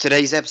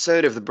Today's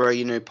episode of the Bro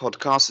You Know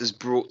podcast is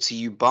brought to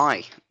you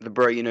by the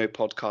Bro You Know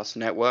podcast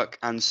network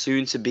and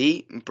soon to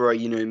be Bro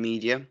You Know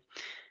Media.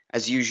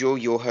 As usual,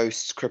 your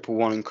hosts Cripple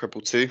One and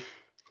Cripple Two.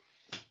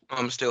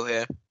 I'm still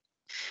here.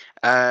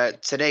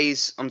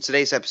 Today's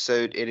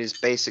episode, it is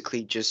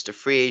basically just a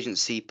free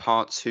agency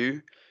part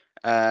two.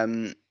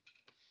 I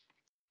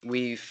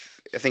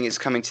think it's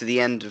coming to the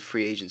end of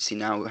free agency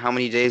now. How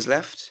many days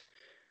left?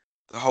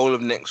 The whole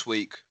of next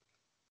week.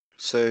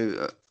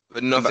 So,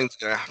 But nothing's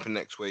going to happen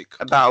next week.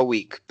 about a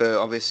week. But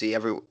obviously,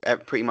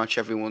 pretty much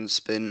everyone's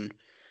been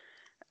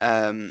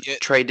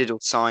traded or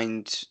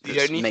signed.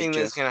 The only thing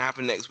that's going to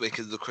happen next week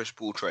is the Chris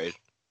Paul trade,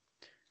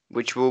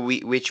 which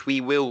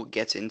we will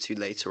get into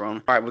later on.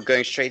 All right, we're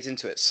going straight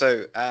into it.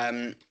 So,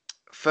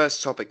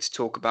 first topic to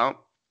talk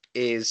about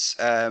is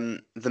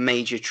the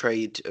major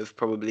trade of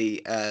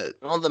probably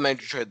not the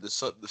major trade, the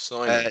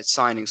signing.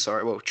 Signing,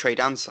 sorry. Well,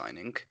 trade and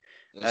signing.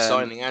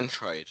 Signing and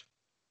trade,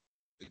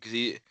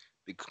 because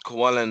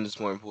Kawhi Leonard is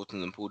more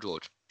important than Paul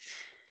George.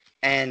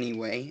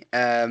 Anyway,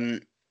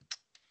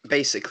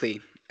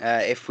 basically,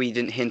 if we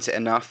didn't hint it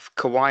enough,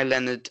 Kawhi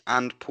Leonard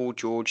and Paul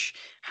George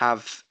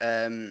have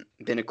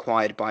been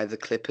acquired by the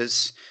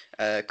Clippers.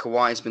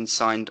 Kawhi has been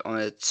signed on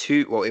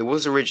it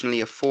was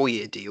originally a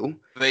 4-year deal.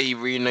 But he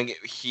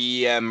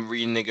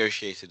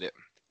renegotiated it.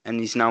 And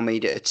he's now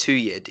made it a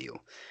 2-year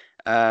deal.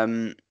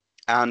 And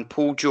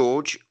Paul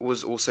George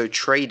was also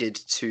traded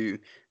to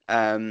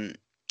the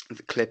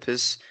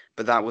Clippers,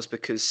 but that was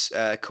because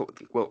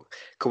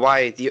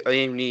Kawhi, the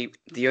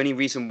only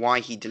reason why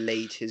he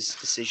delayed his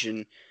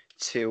decision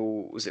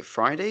till, was it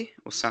Friday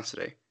or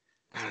Saturday?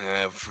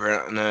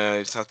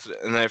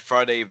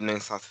 Friday evening,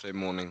 Saturday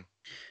morning.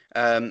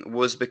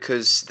 Was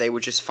because they were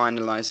just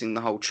finalizing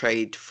the whole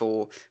trade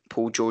for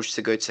Paul George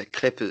to go to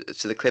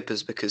the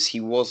Clippers because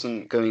he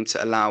wasn't going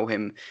to allow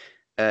him.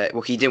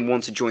 He didn't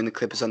want to join the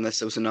Clippers unless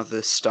there was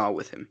another star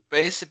with him.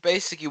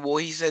 Basically,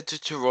 what he said to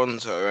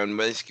Toronto and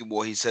basically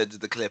what he said to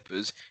the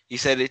Clippers, he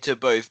said it to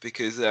both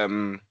because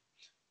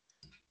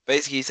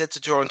basically he said to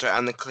Toronto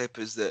and the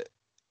Clippers that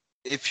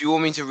if you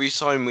want me to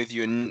re-sign with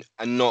you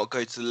and not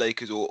go to the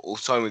Lakers or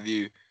sign with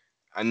you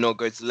and not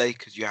go to the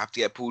Lakers, you have to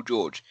get Paul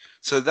George.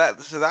 So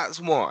that's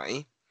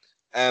why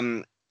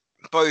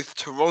both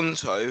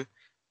Toronto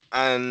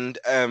and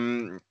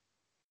the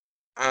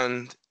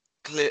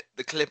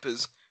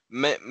Clippers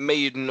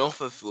made an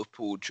offer for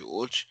Paul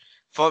George.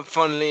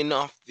 Funnily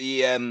enough,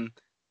 the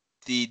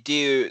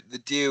deal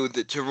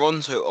that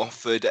Toronto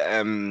offered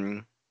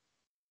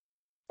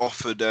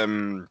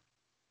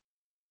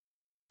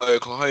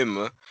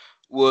Oklahoma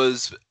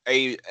was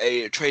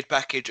a trade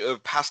package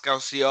of Pascal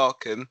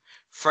Siakam,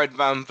 Fred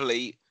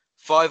VanVleet,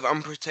 5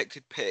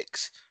 unprotected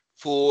picks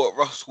for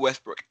Russell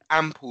Westbrook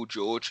and Paul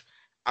George,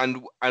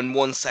 and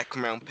 1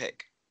 second-round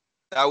pick.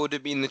 That would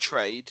have been the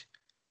trade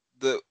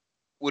that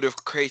would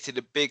have created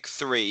a big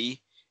 3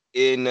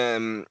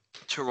 in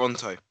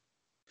Toronto.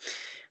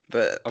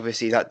 But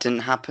obviously that didn't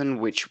happen,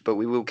 but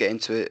we will get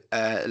into it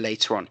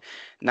later on.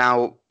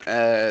 Now,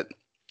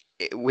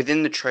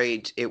 within the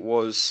trade, it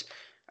was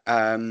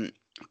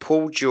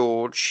Paul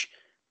George.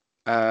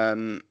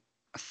 I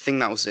think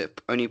that was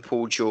it. Only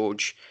Paul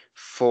George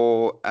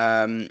for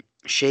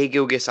Shai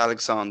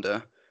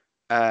Gilgeous-Alexander,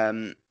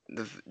 Danilo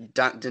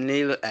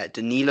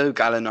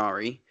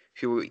Gallinari,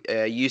 who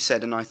you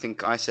said, and I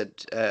think I said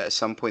at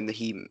some point that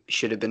he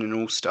should have been an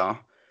all-star.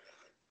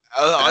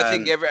 I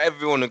think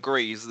everyone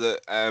agrees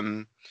that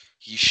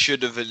he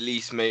should have at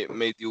least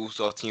made the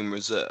all-star team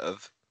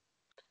reserve.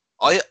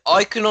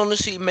 I can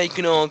honestly make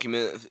an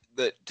argument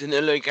that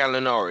Danilo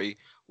Gallinari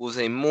was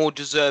a more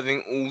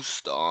deserving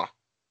all-star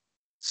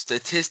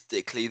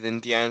statistically than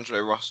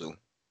D'Angelo Russell.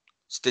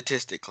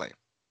 Statistically.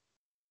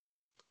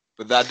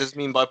 But that doesn't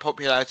mean by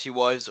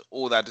popularity-wise,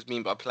 or that doesn't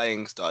mean by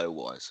playing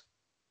style-wise.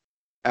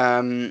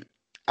 And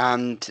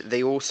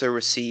they also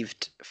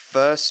received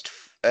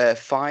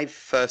 5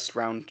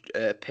 first-round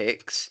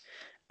picks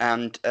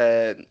and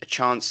a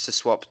chance to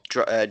swap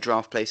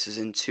draft places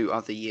in 2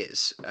 other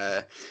years,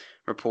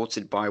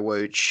 reported by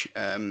Woj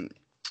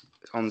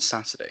on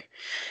Saturday.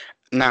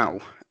 Now,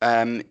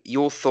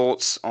 your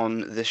thoughts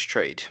on this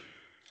trade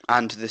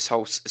and this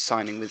whole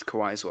signing with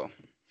Kawhi as well?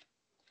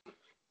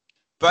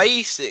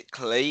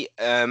 Basically,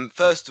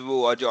 first of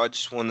all, I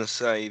just want to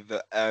say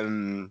that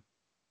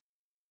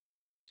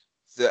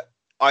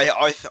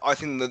I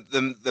think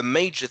that the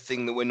major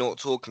thing that we're not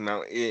talking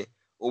about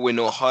or we're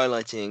not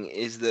highlighting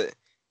is that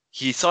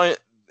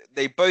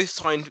they both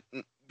signed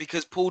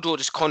because Paul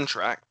George's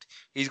contract,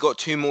 he's got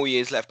 2 more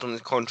years left on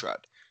his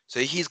contract,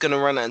 so he's going to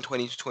run out in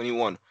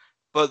 2021.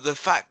 But the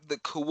fact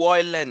that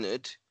Kawhi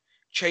Leonard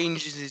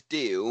changes his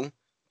deal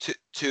to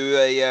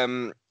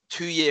a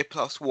 2-year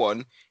plus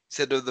 1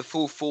 instead of the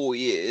full 4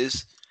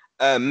 years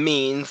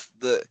means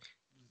that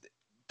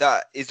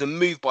is a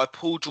move by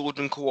Paul George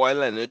and Kawhi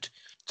Leonard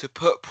to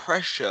put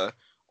pressure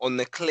on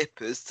the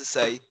Clippers to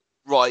say,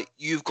 right,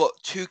 you've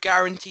got 2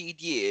 guaranteed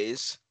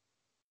years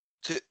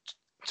to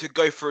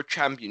go for a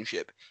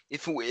championship.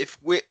 If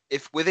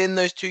within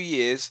those 2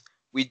 years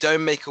we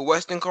don't make a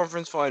Western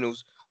Conference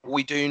Finals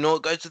we do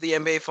not go to the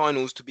NBA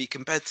Finals to be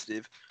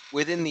competitive.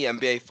 Within the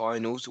NBA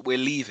Finals, we're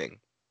leaving,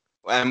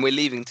 and we're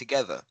leaving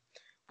together,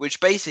 which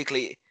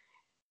basically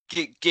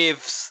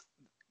gives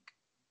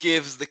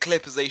the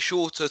Clippers a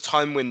shorter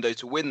time window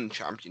to win the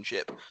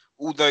championship.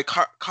 Although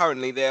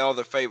currently they are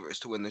the favourites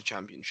to win the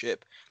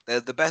championship,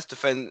 they're the best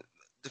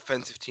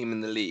defensive team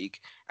in the league,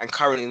 and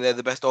currently they're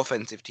the best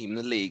offensive team in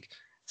the league.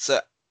 So,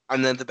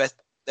 and they're the best.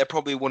 They're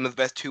probably one of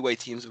the best two-way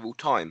teams of all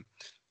time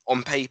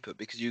on paper,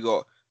 because you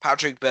got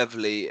Patrick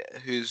Beverley,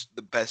 who's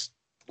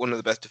one of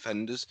the best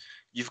defenders.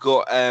 You've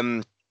got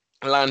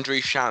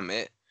Landry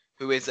Shamet,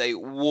 who is a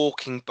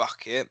walking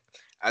bucket,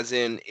 as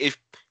in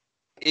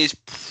is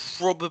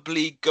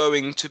probably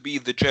going to be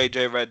the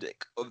JJ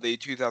Redick of the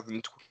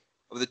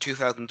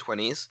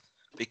 2020s,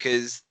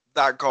 because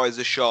that guy's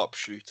a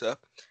sharpshooter.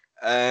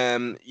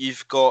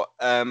 You've got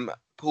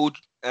Paul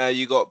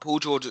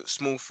George at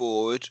small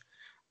forward,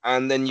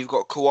 and then you've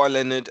got Kawhi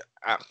Leonard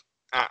at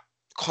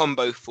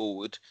combo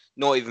forward,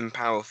 not even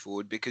power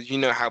forward, because you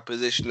know how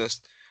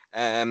positionless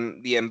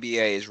the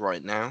NBA is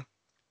right now.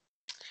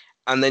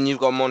 And then you've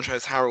got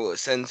Montrezl Harrell at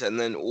center, and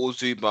then or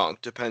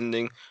Zubac,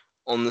 depending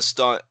on the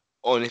start,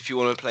 on if you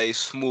want to play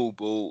small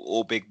ball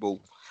or big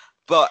ball.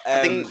 But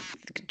I think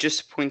just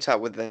to point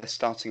out with their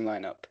starting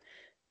lineup,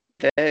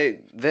 their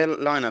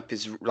lineup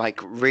is like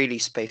really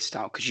spaced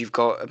out because you've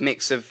got a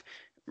mix of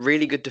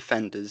really good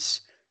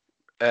defenders,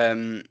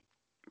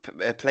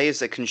 players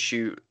that can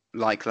shoot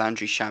like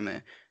Landry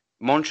Shamet,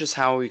 Montrezl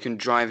Harrell who can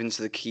drive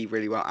into the key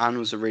really well, and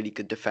was a really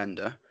good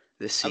defender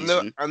this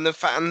season. and the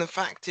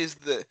fact is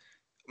that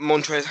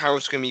Montrezl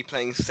Harrell's going to be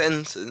playing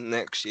center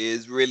next year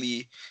is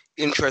really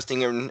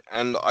interesting,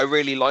 and I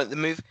really like the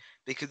move,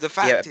 because the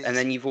fact is, and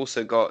then you've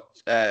also got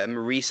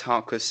Maurice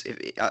Harkless,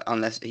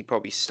 unless he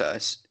probably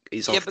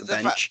is off the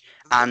bench,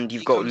 and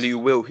you've got Lou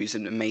Will, who's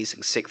an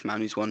amazing sixth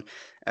man, who's won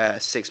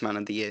sixth man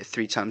of the year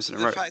 3 times in a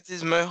row. The fact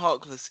is, Mo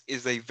Harkless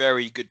is a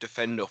very good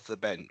defender off the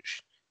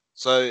bench,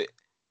 so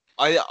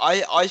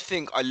I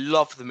think I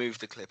love the move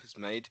the Clippers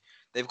made.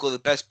 They've got the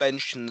best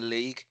bench in the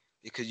league,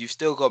 because you've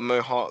still got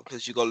Mo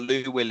Harkless, you've got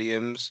Lou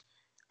Williams,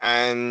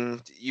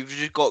 and you've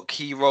just got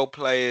key role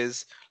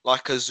players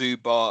like a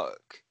Zubac,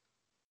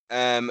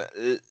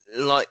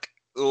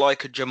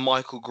 like a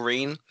JaMychal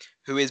Green,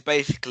 who is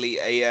basically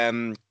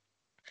a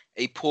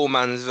poor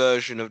man's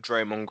version of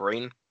Draymond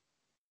Green.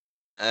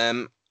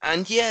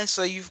 And yeah,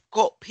 so you've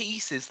got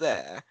pieces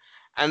there,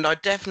 and I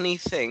definitely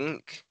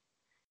think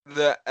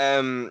that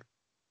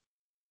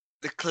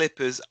the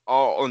Clippers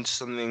are onto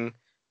something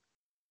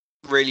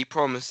really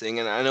promising,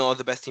 and I know are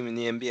the best team in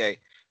the NBA.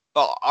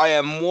 But I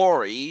am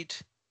worried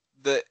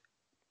that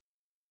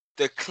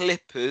the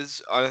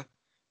Clippers are,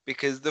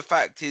 because the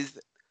fact is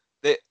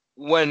that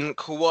when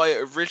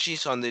Kawhi originally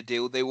signed the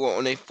deal, they were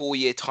on a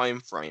 4-year time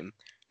frame.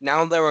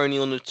 Now they're only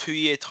on a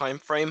 2-year time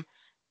frame,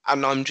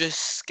 and I'm just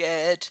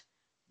scared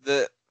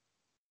that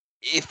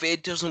if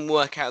it doesn't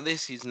work out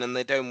this season and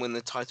they don't win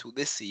the title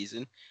this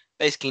season,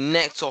 basically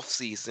next off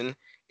season,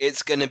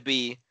 it's going to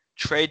be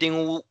trading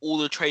all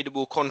the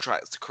tradable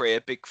contracts to create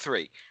a big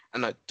three.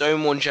 And I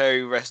don't want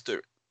Jerry West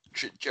to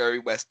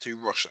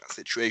rush that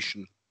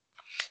situation.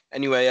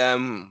 Anyway,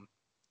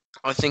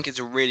 I think it's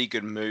a really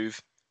good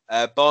move.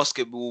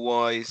 Basketball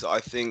wise, I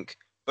think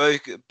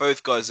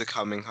both guys are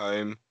coming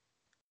home,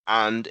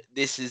 and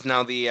this is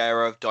now the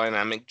era of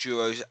dynamic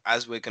duos,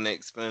 as we're going to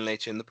explain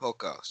later in the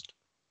podcast.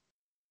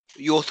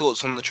 Your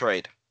thoughts on the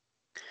trade?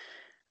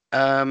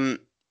 I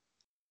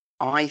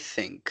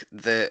think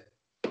that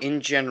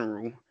in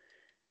general,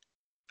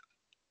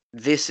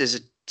 this is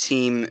a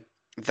team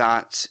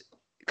that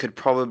could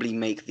probably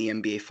make the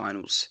NBA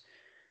Finals.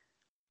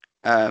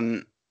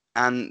 And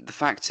the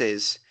fact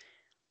is,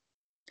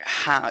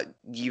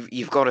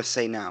 you've got to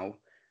say now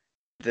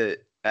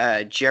that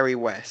Jerry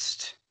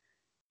West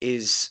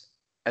is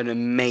an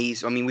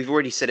amazing. I mean, we've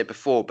already said it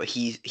before, but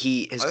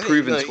he has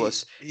proven to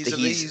us that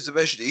he's the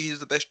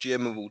best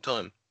GM of all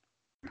time.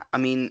 I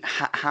mean,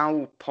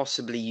 how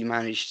possibly you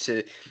managed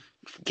to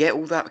get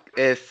all that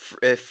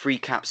free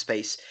cap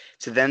space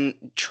to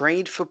then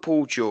trade for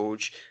Paul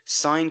George,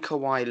 sign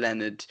Kawhi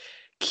Leonard,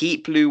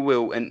 keep Lou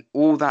Will and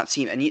all that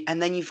team,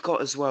 and then you've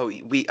got as well.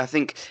 I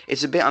think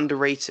it's a bit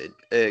underrated.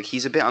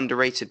 He's a bit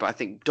underrated, but I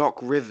think Doc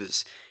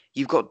Rivers.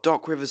 You've got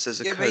Doc Rivers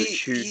as a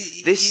coach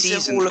this season.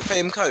 He's a Hall of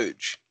Fame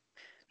coach.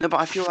 No, but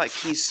I feel like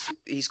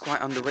he's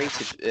quite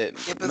underrated.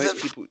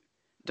 Most people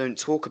don't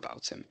talk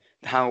about him.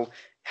 How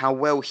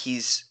well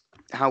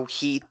how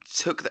he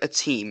took a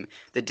team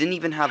that didn't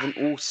even have an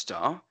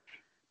all-star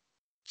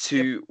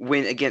to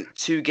win against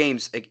 2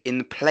 games in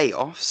the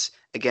playoffs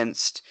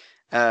against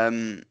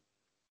the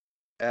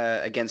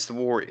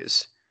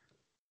Warriors.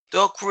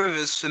 Doc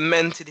Rivers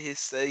cemented his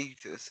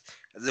status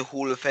as a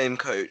Hall of Fame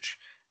coach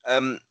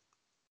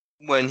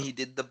when he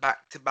did the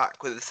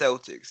back-to-back with the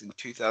Celtics in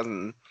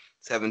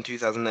 2007,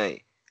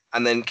 2008,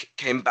 and then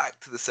came back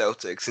to the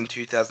Celtics in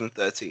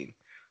 2013.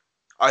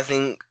 I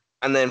think,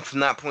 and then from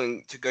that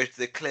point to go to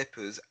the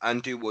Clippers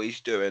and do what he's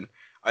doing,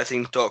 I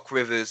think Doc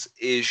Rivers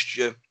is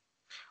just.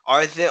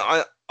 I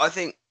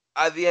think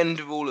at the end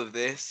of all of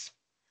this,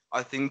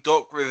 I think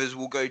Doc Rivers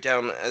will go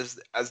down as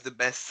the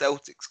best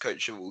Celtics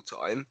coach of all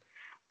time,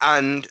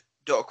 and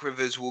Doc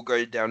Rivers will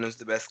go down as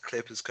the best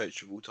Clippers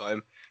coach of all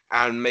time,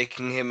 and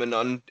making him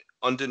an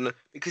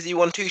because he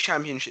won 2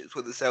 championships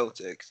with the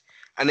Celtics,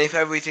 and if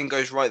everything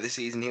goes right this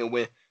season, he'll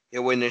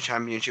win a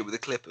championship with the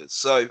Clippers.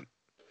 So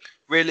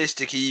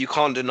realistically, you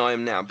can't deny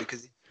him now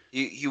because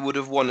he would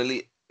have won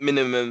at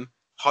minimum,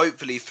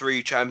 hopefully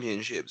 3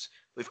 championships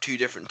with 2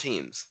 different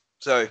teams.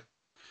 So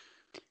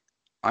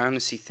I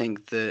honestly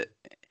think that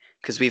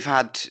because we've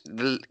had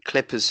the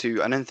Clippers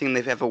who I don't think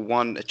they've ever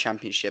won a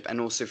championship,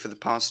 and also for the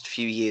past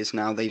few years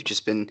now they've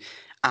just been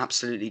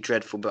absolutely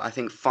dreadful. But I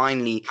think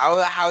finally,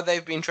 how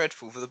they've been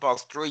dreadful for the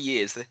past 3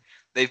 years.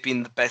 They've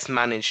been the best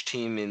managed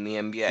team in the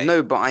NBA.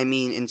 no, but I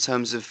mean in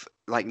terms of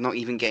like not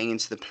even getting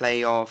into the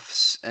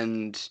playoffs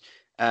and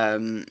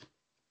um,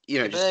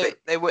 Yeah, just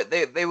but they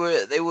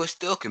were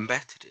still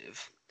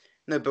competitive.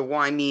 no. But what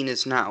I mean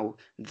is now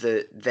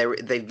that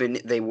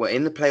they were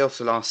in the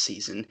playoffs last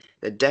season.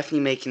 They're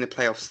definitely making the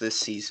playoffs this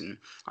season.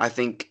 I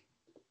think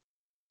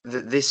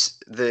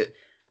that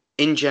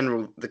in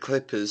general the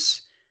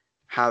Clippers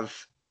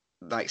have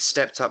like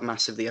stepped up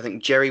massively. I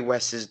think Jerry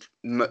West is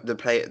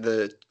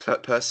the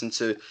person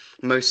to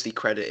mostly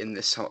credit in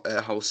this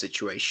whole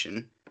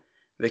situation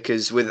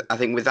because I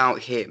think without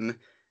him,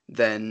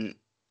 then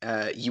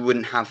you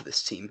wouldn't have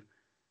this team.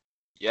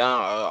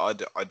 Yeah,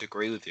 I'd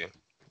agree with you.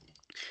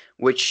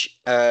 Which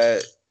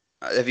have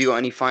you got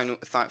any final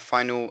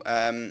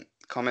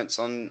comments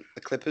on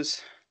the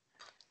Clippers?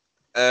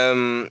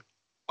 Um,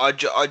 I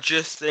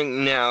just think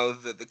now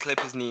that the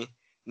Clippers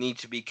need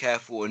to be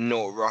careful and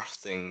not rush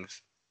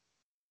things.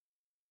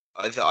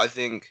 I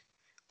think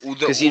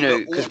Because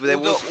because there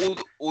was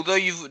although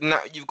you've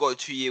got a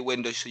 2-year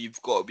window, so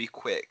you've got to be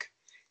quick.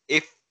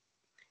 If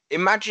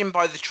Imagine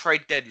by the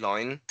trade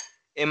deadline,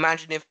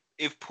 imagine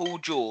if Paul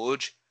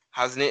George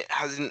hasn't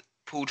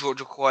Paul George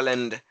or Kawhi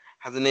Leonard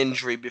has an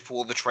injury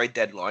before the trade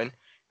deadline,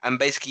 and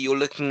basically you're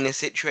looking in a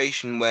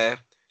situation where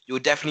you're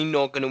definitely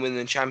not going to win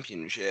the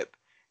championship,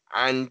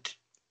 and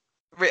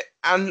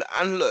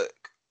look,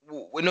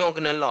 we're not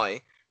going to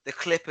lie, the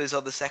Clippers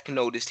are the second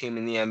oldest team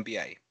in the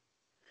NBA.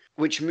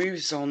 which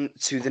moves on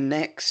to the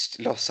next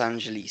Los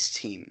Angeles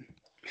team,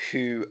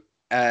 who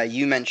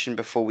you mentioned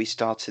before we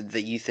started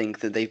that you think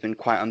that they've been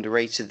quite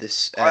underrated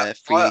this I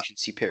free I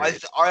agency I period.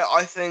 th-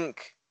 I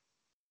think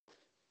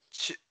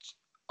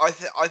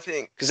I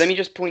think Because let me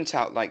just point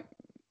out, like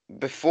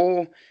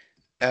before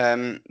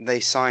they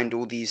signed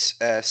all these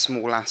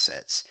small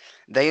assets,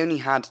 they only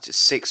had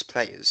 6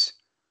 players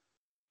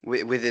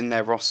within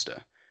their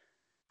roster,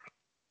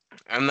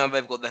 and now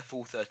they've got their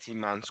full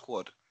 13-man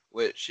squad,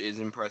 which is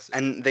impressive.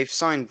 and they've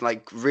signed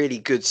like really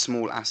good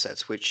small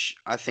assets, which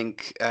I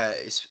think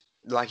is,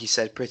 like you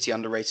said, pretty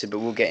underrated. But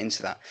we'll get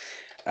into that.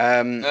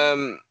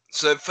 Um,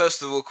 So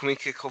first of all, can we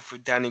kick off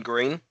with Danny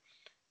Green?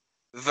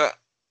 That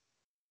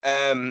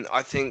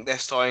I think they're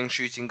starting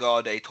shooting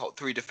guard, a top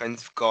 3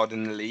 defensive guard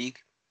in the league.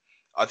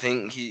 I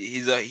think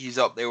he's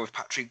up there with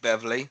Patrick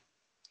Beverley.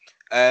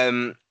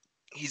 Um,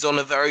 he's on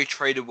a very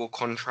tradable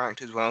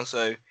contract as well.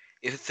 So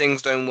if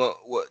things don't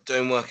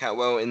work out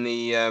well in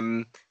the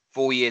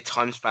 4-year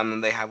time span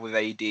that they have with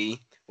AD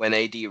when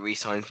AD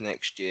resigns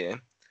next year,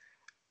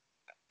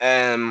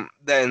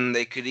 then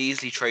they could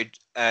easily trade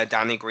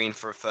Danny Green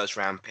for a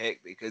first-round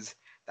pick because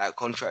that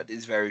contract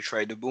is very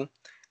tradable.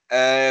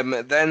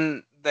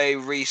 Then they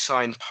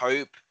re-signed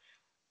Pope,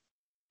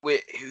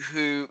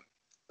 who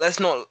let's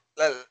not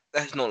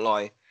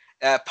lie.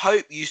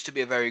 Pope used to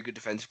be a very good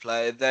defensive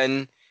player.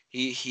 Then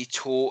he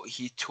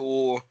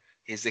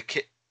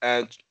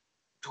uh,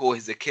 tore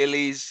his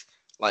Achilles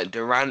like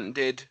Durant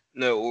did.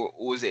 No,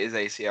 or was it his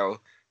ACL?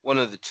 One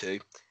of the two.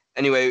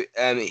 Anyway,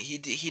 he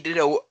did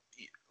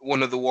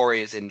one of the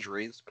Warriors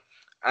injuries,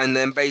 and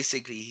then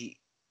basically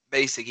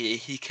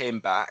he came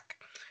back,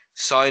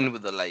 signed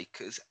with the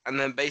Lakers, and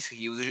then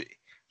basically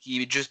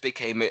he just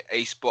became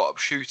a spot up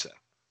shooter,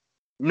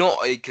 not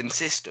a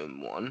consistent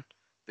one,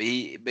 but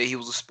he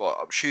was a spot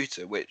up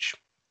shooter,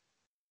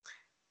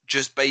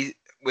 just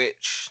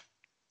which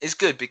is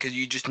good because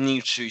you just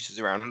need shooters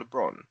around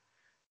LeBron.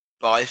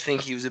 But I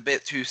think he was a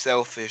bit too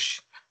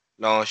selfish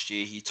last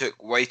year. He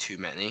took way too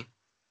many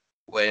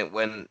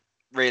when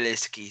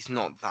realistically he's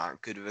not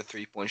that good of a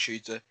 3-point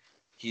shooter.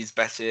 He's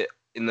better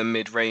in the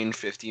mid-range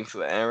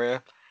 15-foot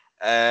area.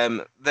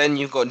 Then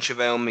you've got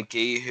JaVale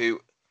McGee,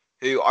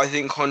 who I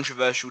think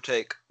controversial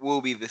take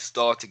will be the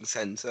starting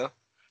center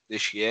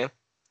this year,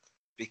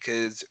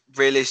 because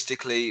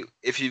realistically,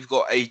 if you've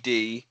got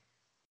AD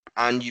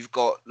and you've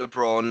got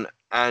LeBron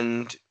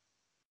and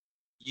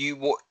you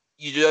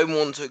don't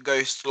want to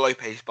go slow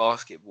pace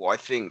basketball. I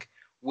think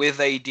with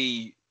AD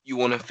you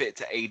want to fit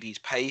to AD's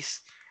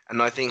pace,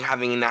 and I think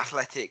having an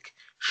athletic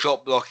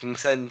shot blocking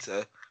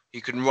center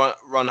who can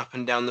run up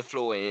and down the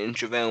floor in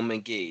JaVale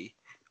McGee,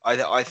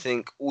 I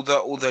think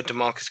although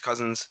DeMarcus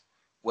Cousins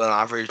will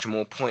average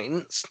more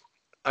points,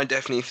 I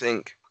definitely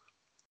think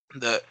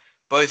that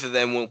both of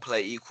them will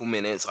play equal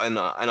minutes. And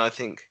I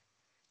think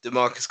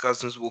DeMarcus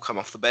Cousins will come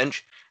off the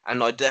bench,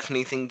 and I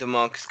definitely think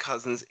DeMarcus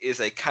Cousins is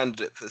a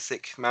candidate for the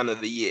Sixth Man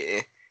of the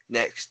Year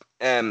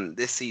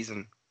this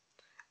season.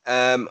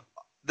 Then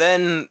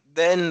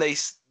they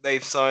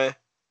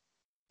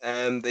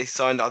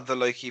signed other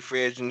low-key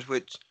free agents,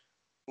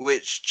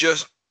 which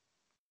just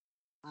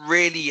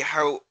really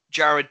help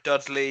Jared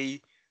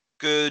Dudley,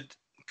 good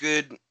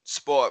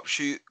spot up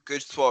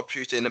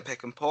shooter in a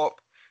pick and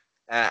pop,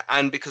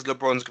 and because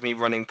LeBron's gonna be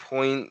running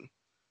point,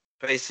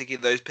 basically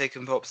those pick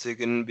and pops are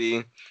gonna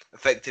be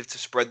effective to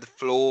spread the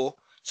floor.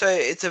 So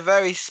it's a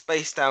very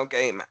spaced out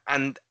game,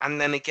 and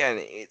then again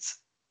it's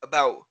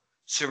about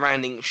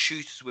surrounding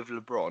shooters with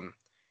LeBron.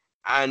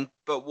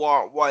 But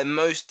what I'm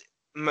most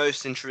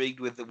intrigued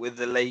with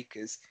the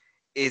Lakers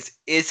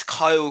is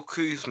Kyle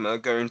Kuzma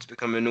going to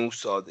become an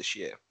all-star this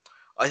year?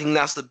 I think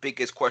that's the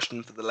biggest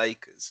question for the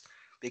Lakers,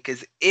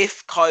 because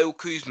if Kyle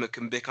Kuzma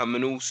can become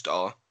an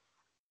all-star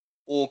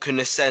or can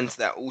ascend to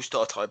that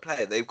all-star type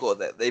player, they've got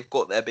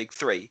their big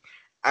three,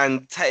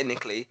 and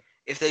technically,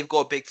 if they've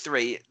got a big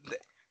three,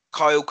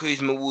 Kyle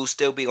Kuzma will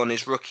still be on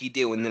his rookie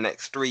deal in the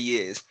next 3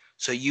 years,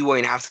 so you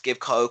won't have to give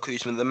Kyle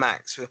Kuzma the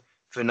max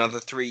for another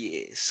 3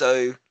 years.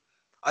 So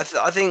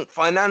I think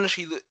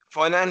financially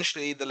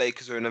the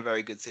Lakers are in a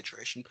very good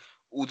situation,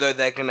 although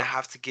they're going to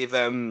have to give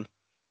AD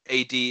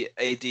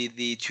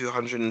the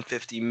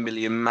 250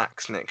 million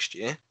max next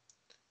year.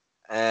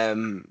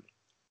 But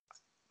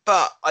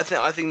I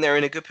think they're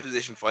in a good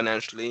position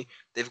financially.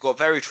 They've got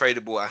very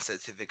tradable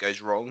assets if it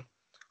goes wrong.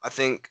 I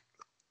think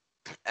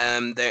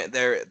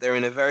they're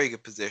in a very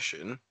good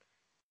position.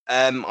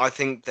 I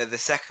think they're the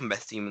second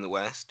best team in the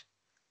West.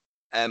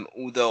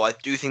 Although I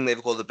do think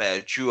they've got the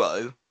better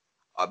duo,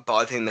 but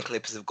I think the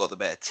Clippers have got the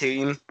better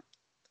team.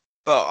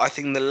 But I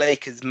think the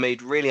Lakers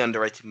made really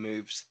underrated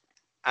moves,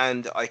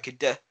 and I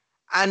can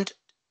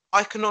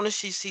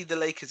honestly see the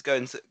Lakers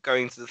going to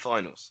the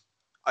finals.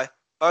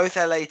 Both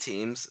LA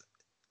teams,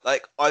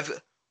 like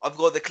I've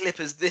got the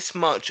Clippers this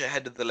much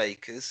ahead of the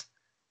Lakers,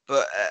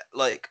 but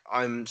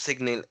I'm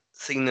signaling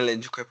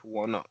to cripple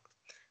why not.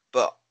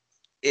 But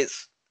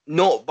it's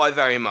not by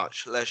very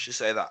much. Let's just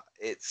say that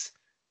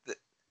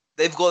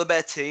they've got a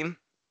better team,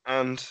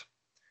 and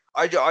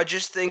I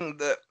just think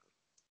that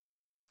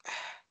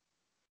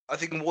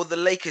what the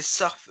Lakers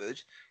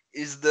suffered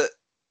is that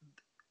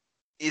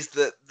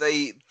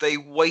they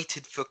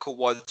waited for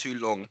Kawhi too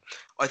long.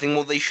 I think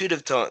what they should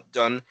have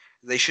done,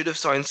 they should have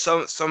signed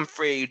some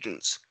free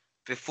agents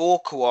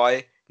before Kawhi,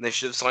 and they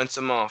should have signed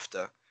some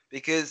after.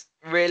 Because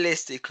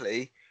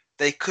realistically,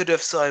 they could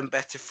have signed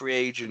better free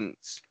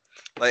agents,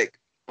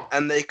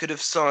 and they could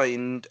have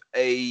signed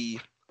They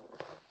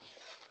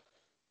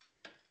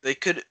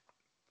could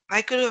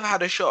have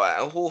had a shot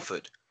at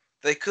Horford.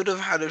 They could have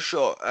had a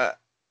shot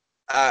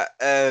at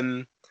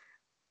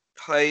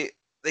play.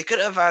 They could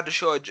have had a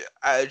shot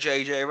at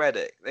JJ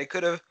Redick. They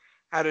could have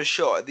had a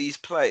shot at these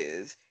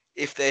players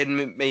if they had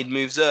made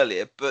moves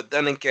earlier. But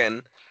then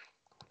again,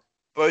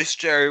 both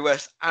Jerry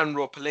West and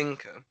Rob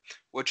Pelinka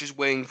were just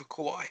waiting for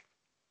Kawhi,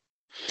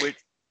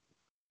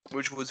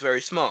 which was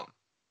very smart.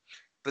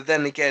 But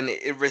then again,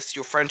 it risks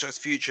your franchise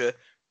future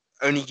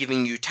only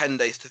giving you 10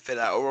 days to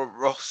fill out a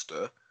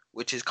roster,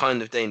 which is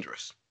kind of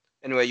dangerous.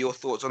 Anyway, your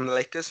thoughts on the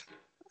Lakers?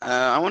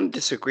 I want to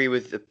disagree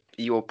with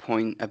your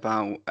point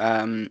about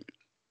a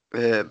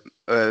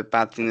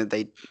bad thing that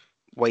they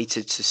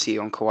waited to see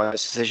on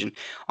Kawhi's decision.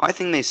 I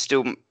think they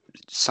still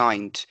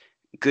signed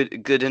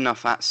good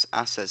enough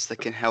assets that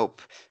can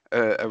help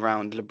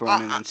around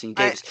LeBron and Anthony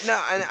Davis.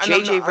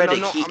 JJ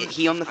Redick,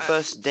 he on the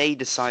first day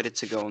decided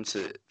to go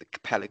onto the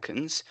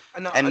Pelicans,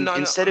 and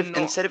instead of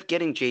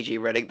getting JJ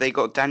Redick, they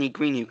got Danny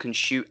Green, who can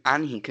shoot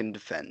and he can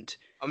defend.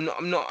 I'm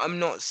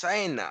not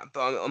saying that,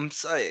 but I'm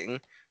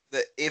saying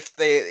that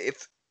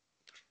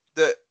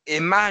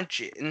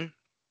imagine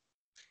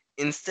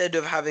instead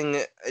of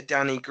having a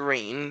Danny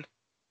Green,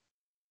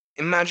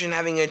 imagine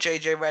having a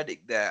JJ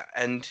Redick there.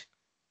 And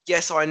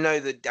yes, I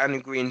know that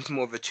Danny Green's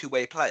more of a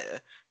two-way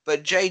player,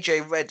 but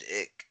JJ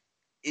Redick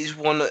is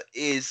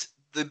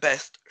the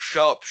best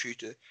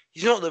sharpshooter.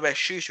 He's not the best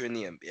shooter in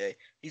the NBA.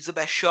 He's the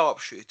best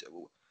sharpshooter.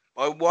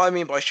 What I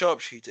mean by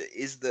sharpshooter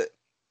is that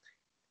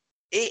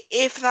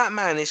if that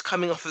man is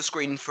coming off the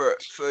screen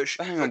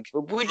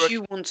would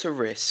you want to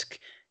risk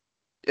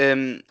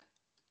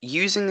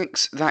using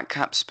that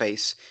cap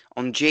space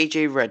on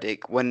JJ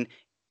Redick when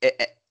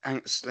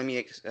let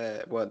me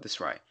word this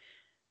right?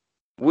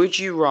 Would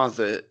you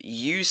rather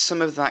use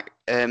some of that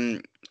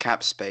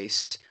cap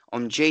space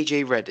on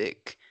JJ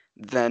Redick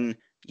than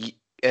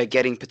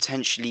getting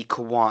potentially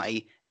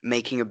Kawhi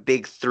making a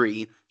big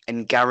three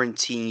and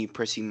guaranteeing you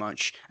pretty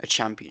much a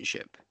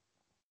championship?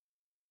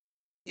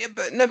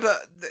 But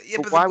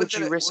why would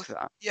you risk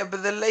that? Yeah,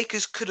 but the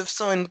Lakers could have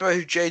signed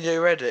both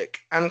JJ Redick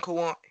and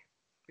Kawhi,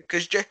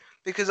 because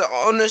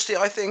honestly,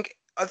 I think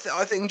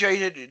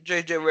JJ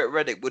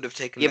Redick would have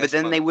taken. Yeah, but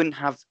then they wouldn't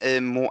have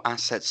more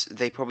assets.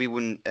 They probably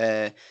wouldn't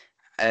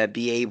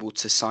be able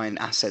to sign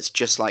assets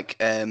just like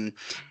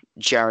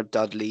Jared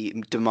Dudley,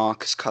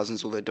 DeMarcus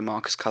Cousins, although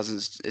DeMarcus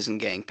Cousins isn't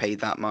getting paid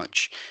that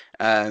much.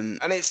 and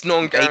it's Avery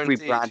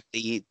non-guaranteed.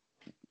 Bradley,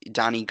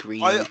 Danny I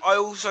Green. I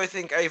also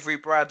think Avery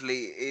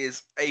Bradley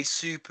is a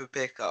super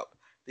pickup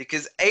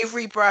because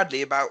Avery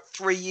Bradley about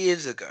 3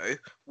 years ago,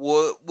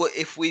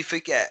 if we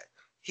forget,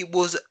 he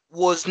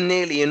was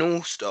nearly an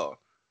all-star.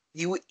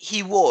 He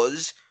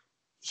was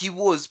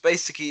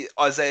basically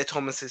Isaiah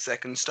Thomas's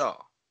second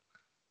star,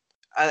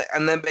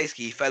 and then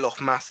basically he fell off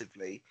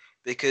massively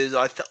because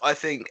I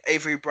think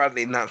Avery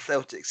Bradley in that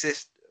Celtic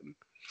system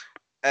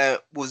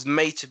was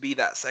made to be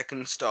that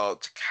second star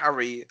to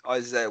carry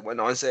Isaiah when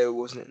Isaiah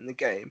wasn't in the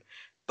game,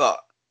 but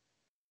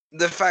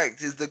the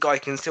fact is the guy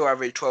can still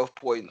average 12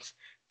 points,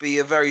 be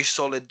a very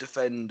solid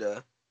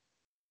defender,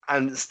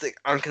 and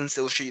can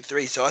still shoot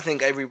three. So I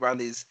think Avery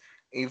Bradley is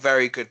a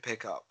very good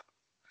pickup.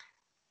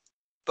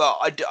 But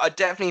I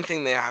definitely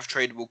think they have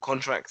tradable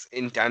contracts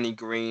in Danny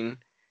Green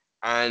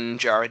and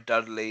Jared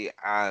Dudley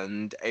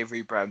and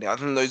Avery Bradley. I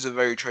think those are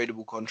very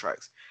tradable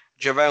contracts.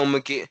 JaVale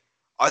McGee,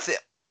 I think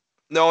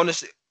no,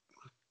 honestly,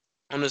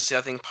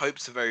 I think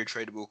Pope's a very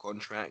tradable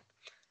contract.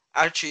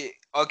 Actually,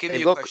 I'll give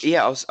They've you a got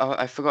question.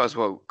 I forgot as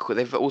well.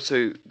 They've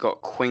also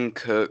got Quinn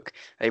Cook.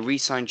 They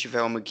re-signed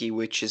JaVale McGee,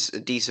 which is a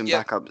decent Yeah,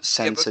 backup yeah, but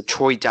center.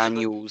 Troy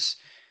Daniels.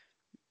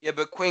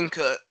 Quinn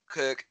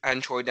Cook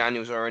and Troy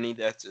Daniels are only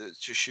there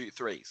to shoot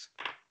threes.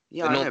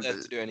 Yeah, They're I not know, there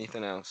but to do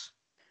anything else,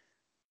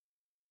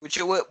 which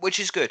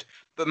is good.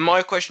 But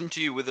my question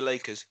to you with the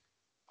Lakers,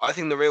 I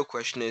think the real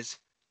question is,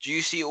 do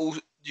you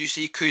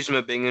see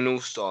Kuzma being an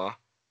all-star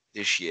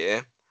this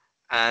year,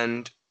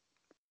 and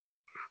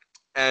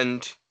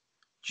and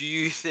do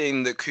you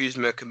think that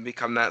Kuzma can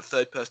become that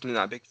third person in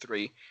that big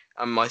three?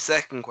 And my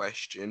second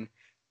question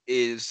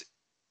is,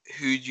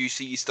 who do you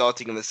see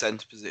starting in the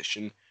center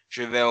position,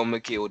 JaVale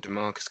McGee or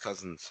DeMarcus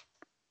Cousins?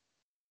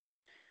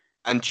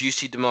 And do you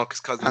see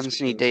DeMarcus Cousins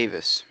Anthony being?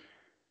 Davis.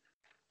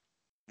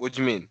 What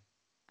do you mean?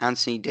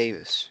 Anthony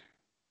Davis.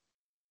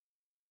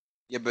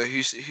 Yeah, but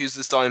who's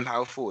the starting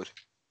power forward?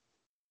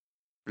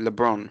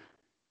 LeBron.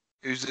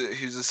 Who's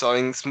the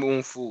starting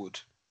small forward?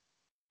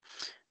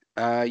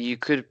 You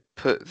could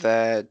put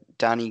there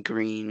Danny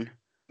Green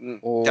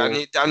or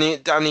wait,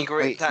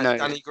 no.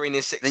 Danny Green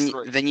is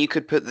 6'3". Then you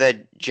could put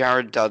there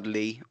Jared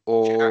Dudley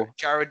or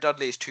Jared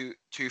Dudley is too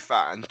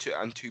fat and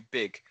too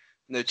big.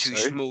 No, too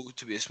so. small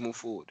to be a small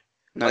forward.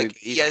 No, Like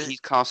he has he's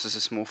cast as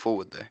a small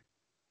forward though.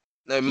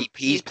 no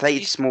He's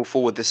played small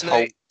forward this no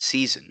whole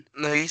season.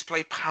 no he's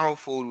played power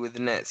forward with the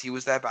Nets. He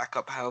was their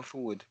backup power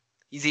forward.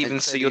 He's even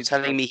And so said you're he's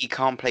telling me he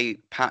can't play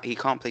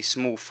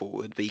small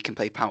forward, but he can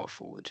play power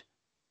forward.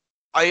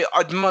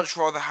 I'd much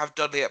rather have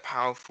Dudley at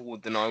power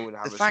forward than I would The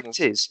have a small fact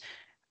is,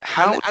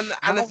 how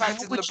and the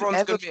fact is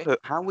LeBron's gonna be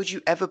how would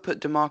you ever put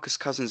DeMarcus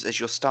Cousins as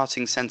your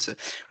starting center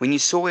when you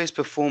saw his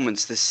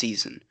performance this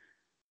season?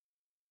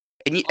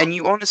 And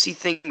you honestly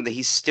think that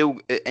he's still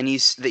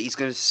he's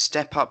going to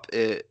step up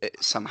I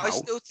somehow?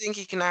 still think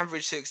he can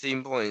average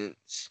 16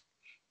 points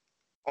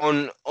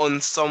on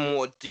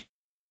somewhat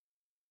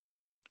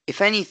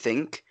If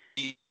anything,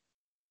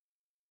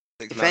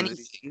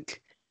 numbers.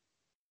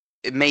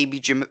 it may be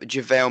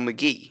JaVale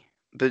McGee,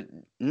 but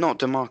not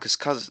DeMarcus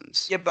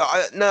Cousins. Yeah, but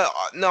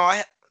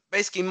I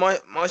basically my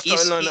He's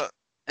starting he, lineup.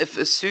 if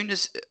as soon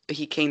as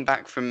he came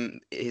back from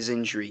his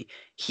injury,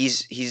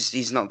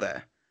 he's not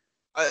there.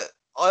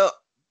 I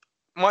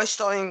my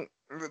starting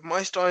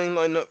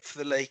lineup for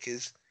the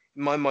Lakers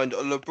in my mind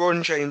are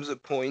LeBron James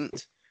at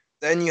point.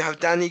 Then you have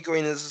Danny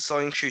Green as a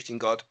starting shooting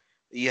guard.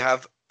 You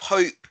have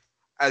Pope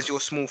as your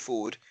small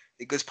forward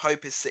because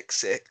Pope is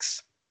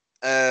 6'6".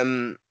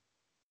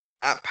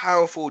 At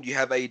power forward you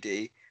have AD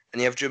and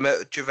you have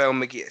JaVale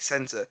McGee at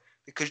center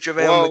because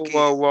JaVale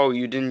McGee. Whoa!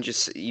 You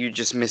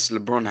just missed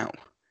LeBron out.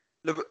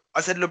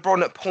 I said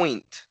LeBron at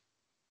point.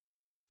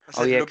 I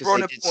Oh said yeah, because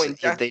LeBron at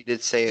point. they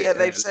did say Yeah,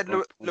 they've said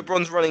LeBron point.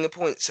 LeBron's running a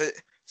point. So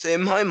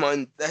in my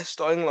mind, their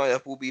starting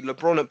lineup will be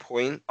LeBron at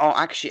point. Oh,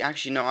 actually,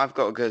 no. I've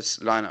got a good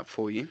lineup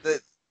for you.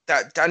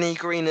 That Danny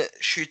Green at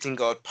shooting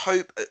guard,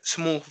 Pope at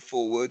small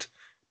forward,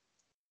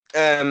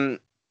 um,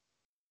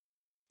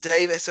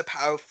 Davis at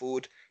power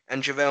forward,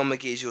 and JaVale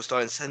McGee is your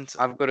starting center.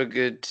 I've got a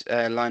good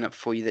lineup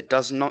for you that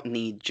does not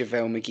need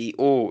JaVale McGee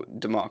or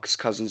DeMarcus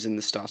Cousins in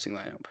the starting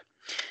lineup.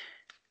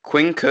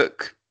 Quinn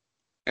Cook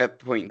at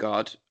point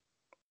guard,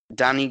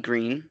 Danny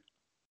Green,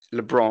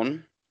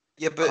 LeBron,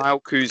 Yeah, but Kyle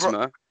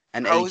Kuzma,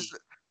 and how AD. is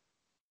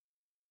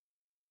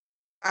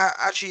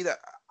actually that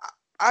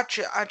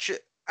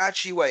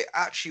actually wait.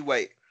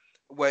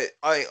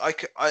 I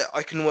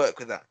can work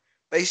with that.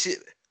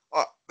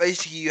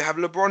 Basically, you have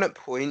LeBron at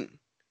point.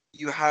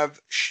 You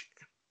have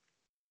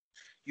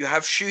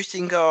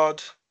shooting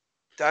guard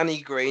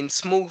Danny Green,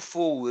 small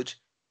forward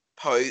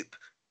Pope,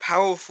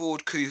 power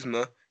forward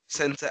Kuzma,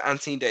 center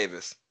Anthony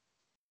Davis.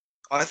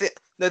 I think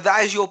no,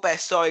 that is your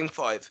best starting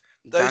five.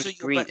 Those Danny are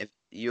your Green. best.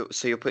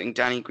 So you're putting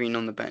Danny Green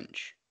on the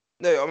bench.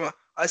 No,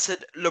 I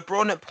said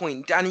LeBron at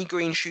point, Danny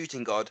Green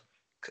shooting guard,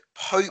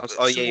 Pope Oh at yeah,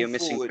 small you're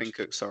missing forward, Quinn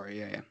Cook. Sorry,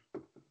 yeah.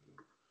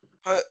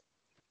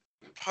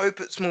 Pope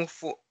at small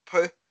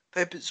Pope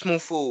at small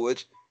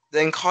forward,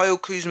 then Kyle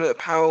Kuzma at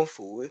power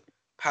forward,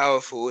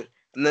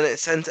 and then at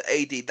centre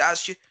AD.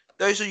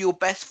 Those are your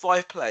best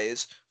 5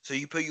 players. So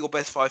you put your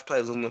best 5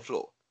 players on the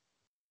floor.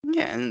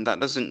 Yeah, and that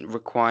doesn't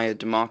require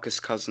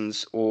DeMarcus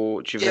Cousins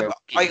or Yeah, JaVale but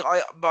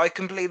McGee. I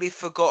completely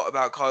forgot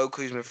about Kyle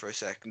Kuzma for a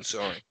second.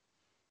 Sorry,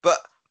 but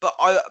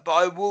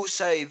I will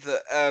say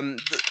that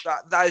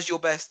that is your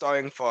best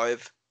starting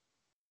 5,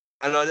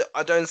 and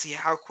I don't see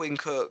how Quinn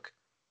Cook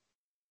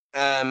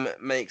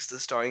makes the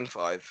starting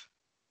 5.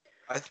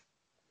 I th-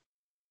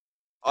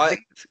 I I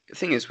think the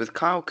thing is with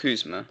Kyle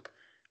Kuzma,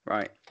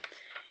 right?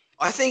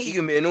 I think he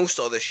can be an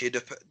all-star this year,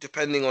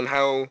 depending on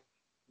how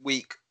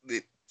weak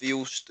the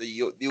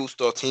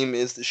all-star team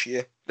is this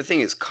year. The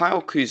thing is,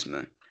 Kyle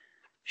Kuzma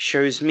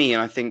shows me,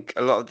 and I think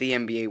a lot of the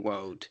NBA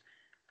world,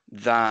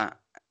 that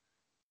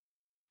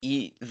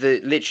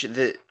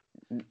the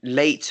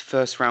late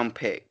first round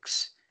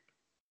picks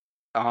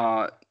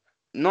are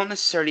not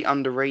necessarily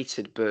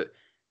underrated, but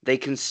they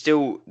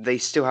still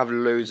have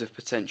loads of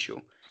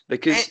potential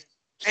because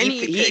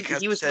Any pick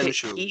has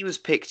potential. he was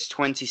picked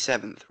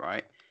 27th,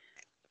 right?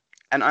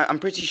 And I'm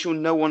pretty sure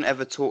no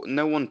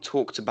one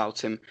talked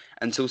about him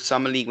until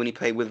summer league when he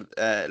played with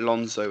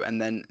Lonzo,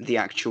 and then the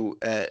actual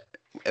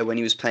when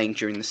he was playing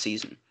during the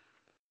season.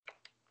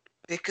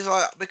 Because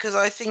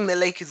I think the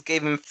Lakers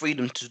gave him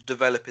freedom to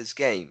develop his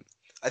game.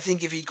 I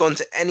think if he'd gone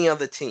to any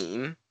other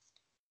team,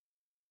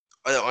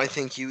 I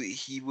think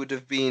he would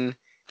have been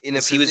in a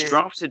Because he was position.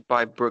 drafted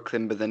by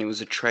Brooklyn, but then it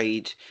was a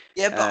trade.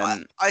 Yeah, but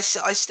Um, I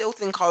still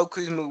think Kyle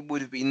Kuzma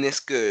would have been this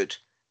good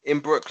in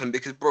Brooklyn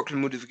because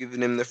Brooklyn would have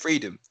given him the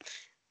freedom.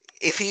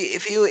 If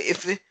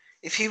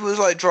he was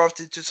like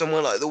drafted to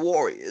somewhere like the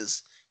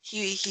Warriors,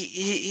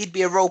 he'd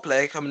be a role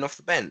player coming off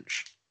the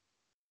bench.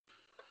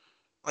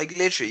 Like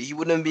literally, he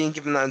wouldn't have been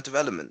given that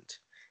development.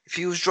 If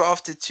he was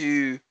drafted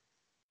to,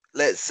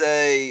 let's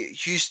say,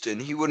 Houston,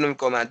 he wouldn't have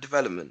got that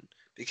development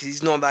because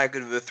he's not that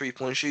good of a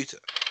 3-point shooter.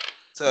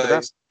 but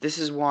So this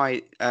is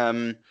why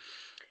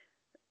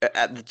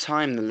at the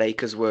time the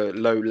Lakers were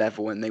low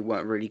level and they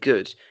weren't really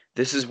good.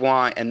 This is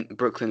why, and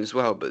Brooklyn as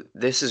well. But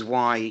this is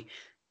why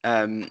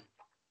um,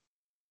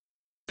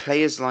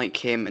 players like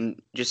him and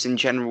just in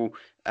general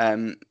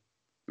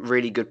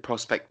really good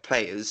prospect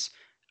players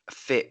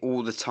fit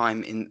all the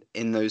time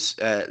in those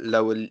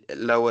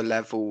lower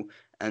level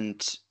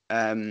and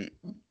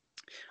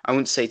I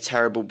wouldn't say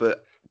terrible,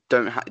 but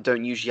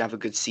don't usually have a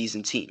good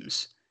season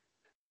teams.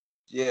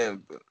 yeah,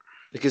 but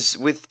Because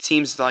with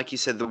teams like you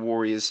said, the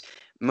Warriors,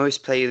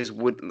 most players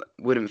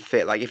wouldn't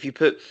fit. Like if you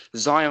put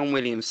Zion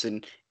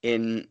Williamson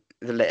in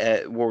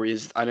the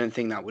Warriors, I don't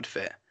think that would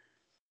fit.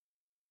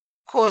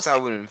 of course I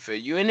wouldn't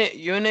fit. You're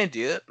an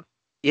idiot.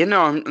 Yeah,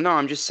 no,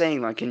 I'm just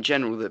saying, like in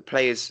general, that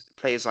players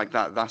like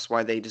that, that's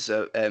why they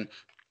deserve.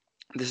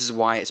 This is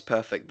why it's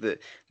perfect that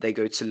they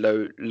go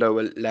to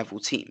lower level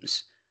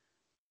teams.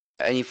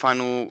 Any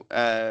final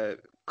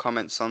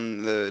comments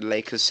on the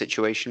Lakers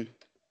situation?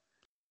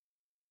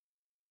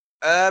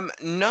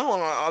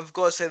 No, I've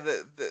got to say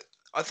that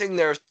I think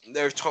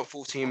they're a top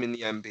 4 team in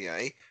the NBA.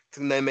 I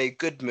think they made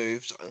good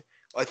moves.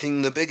 I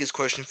think the biggest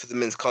question for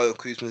them is Kyle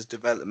Kuzma's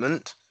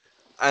development,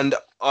 and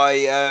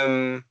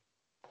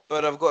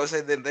but I've got to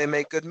say that they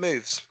make good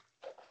moves.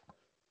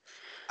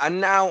 And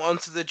now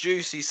onto the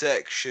juicy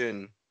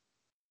section,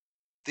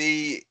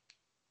 the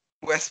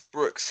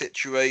Westbrook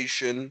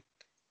situation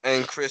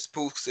and Chris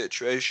Paul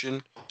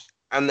situation,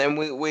 and then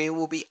we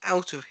will be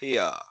out of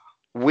here.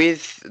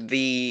 With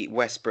the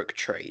Westbrook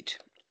trade,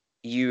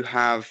 you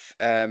have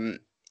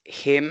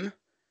him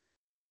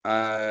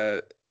uh,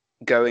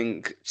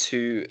 going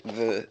to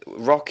the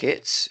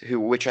Rockets,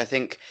 which I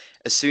think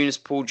as soon as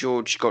Paul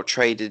George got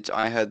traded,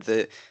 I heard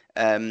that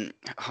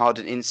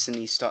Harden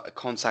instantly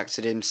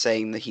contacted him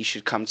saying that he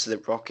should come to the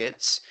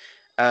Rockets.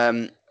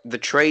 The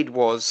trade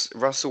was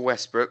Russell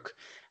Westbrook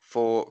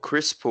for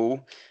Chris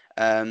Paul,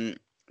 um,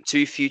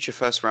 2 future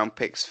first round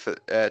picks for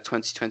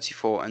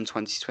 2024 and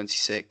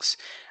 2026,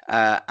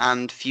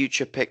 and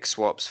future pick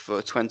swaps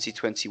for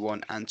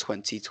 2021 and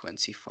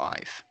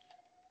 2025.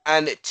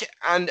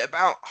 And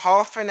about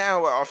half an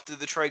hour after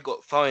the trade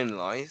got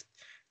finalized,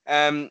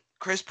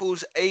 Chris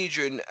Paul's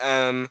agent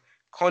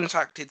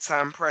contacted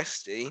Sam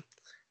Presti,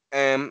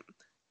 um,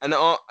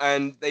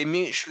 and they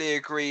mutually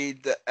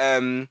agreed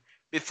that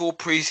before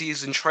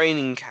preseason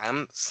training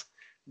camps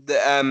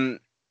that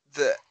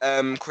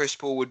Chris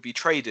Paul would be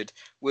traded,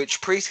 which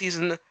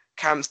preseason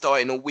camps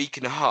start in a week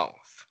and a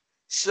half.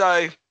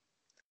 So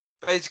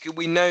basically,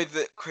 we know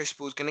that Chris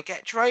Paul's going to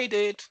get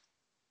traded.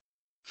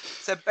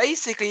 So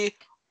basically,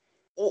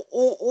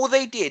 all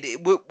they did,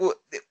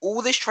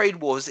 all this trade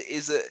was,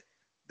 is that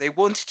they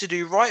wanted to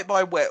do right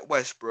by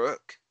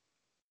Westbrook,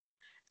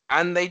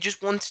 and they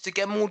just wanted to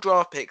get more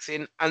draft picks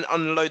in and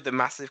unload the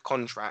massive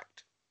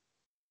contract.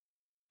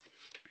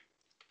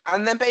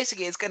 And then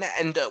basically, it's going to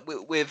end up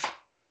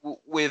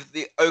with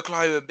the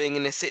Oklahoma being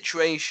in a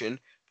situation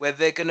where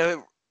they're going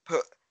to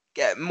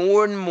get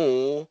more and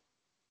more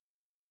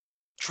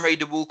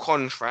tradable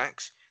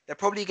contracts. They're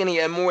probably going to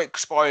get more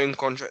expiring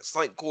contracts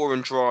like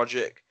Goran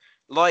Dragic,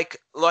 like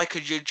a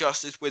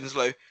Justice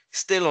Winslow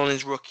still on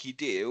his rookie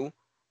deal,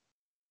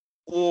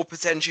 or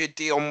potentially a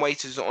Dion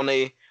Waiters on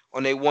a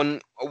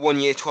 1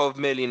 year 12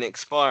 million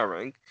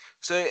expiring.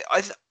 So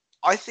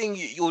I think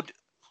you're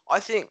I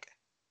think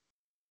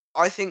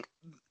I think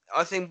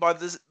I think by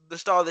the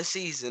start of the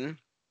season,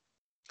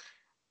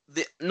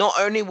 not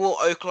only will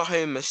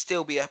Oklahoma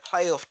still be a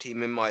playoff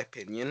team, in my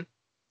opinion,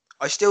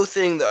 I still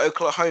think that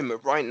Oklahoma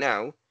right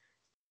now,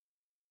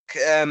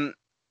 um,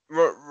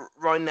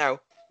 right now,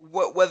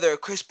 whether a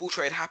Chris Paul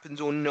trade happens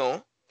or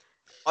not,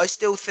 I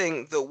still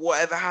think that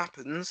whatever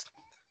happens,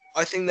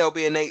 I think there'll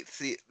be an eighth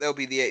seed. They'll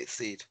be the eighth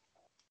seed.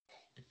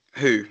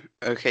 Who?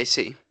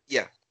 OKC.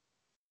 Yeah,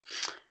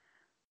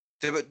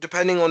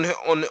 depending on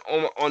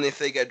if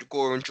they get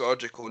Goran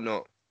Dragic or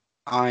not.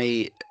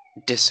 I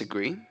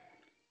disagree.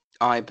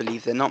 I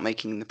believe they're not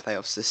making the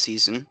playoffs this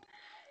season.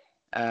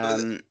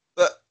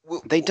 But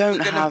They don't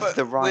we're gonna have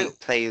the right we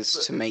players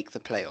but, to make the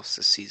playoffs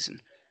this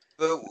season.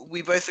 but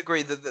we both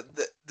agree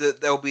that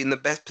they'll be in the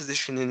best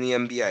position in the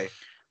NBA.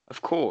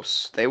 Of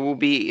course, they will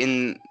be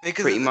in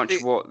Because pretty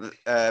much what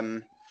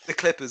the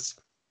Clippers.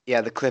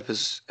 Yeah, the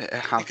Clippers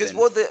have Because been.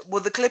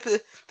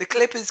 the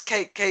Clippers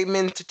came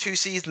into 2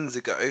 seasons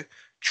ago,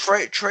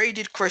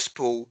 traded Chris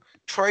Paul,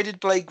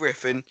 traded Blake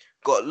Griffin,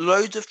 got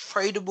loads of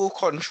tradable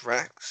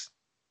contracts,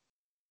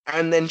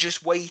 and then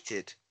just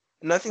waited.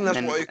 And I think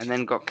that's what. And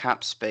then got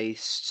cap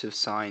space to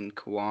sign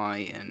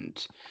Kawhi,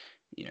 and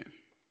you know.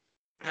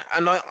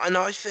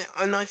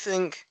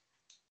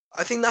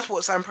 I think that's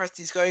what Sam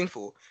Presti's going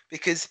for,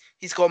 because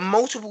he's got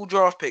multiple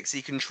draft picks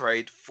he can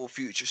trade for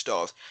future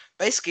stars.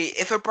 Basically,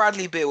 if a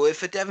Bradley Beal,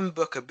 if a Devin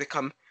Booker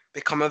become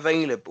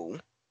available,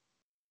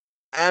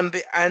 and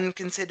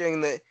considering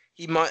that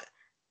he might,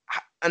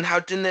 and how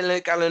Danilo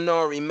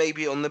Gallinari may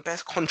be on the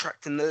best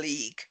contract in the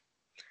league,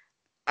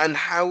 and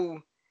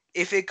how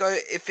if it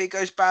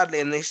goes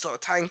badly and they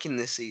start tanking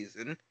this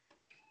season,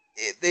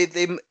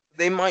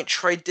 they might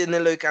trade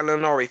Danilo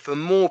Gallinari for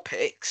more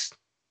picks,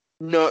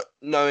 not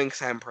knowing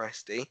Sam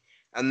Presti,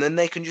 and then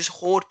they can just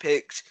hoard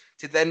picks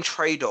to then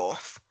trade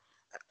off.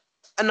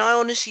 And I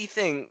honestly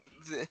think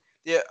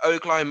the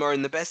Oklahoma are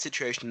in the best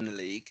situation in the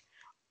league.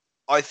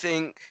 I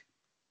think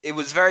it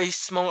was very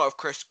smart of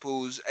Chris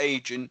Paul's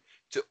agent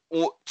to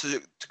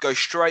go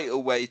straight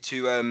away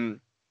to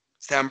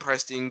Sam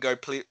Presti and go,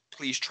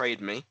 please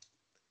trade me.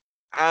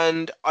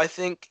 And I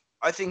think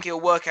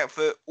it'll work out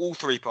for all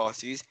three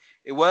parties.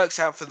 It works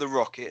out for the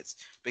Rockets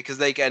because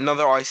they get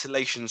another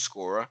isolation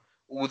scorer.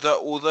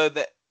 Although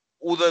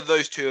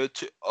those two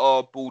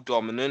are ball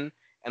dominant,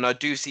 and I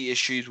do see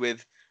issues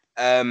with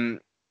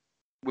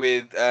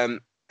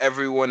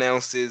everyone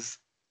else's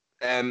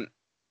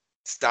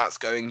stats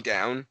going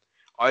down.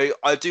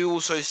 I do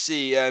also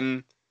see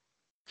I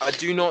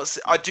do not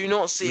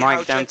see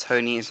Mike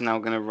D'Antoni is now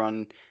going to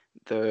run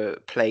the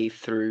play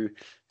through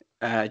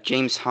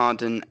James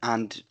Harden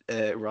and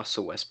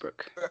Russell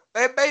Westbrook.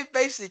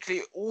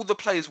 Basically, all the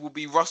plays will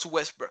be Russell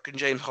Westbrook and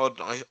James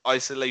Harden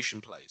isolation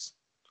plays.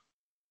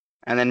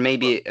 And then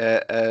maybe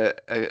an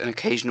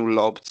occasional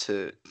lob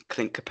to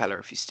Clint Capella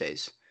if he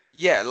stays.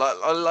 Yeah, like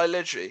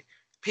literally,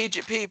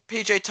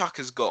 PJ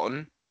Tucker's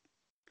gone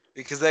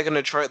because they're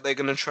gonna trade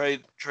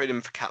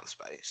him for cap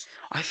space.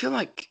 I feel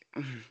like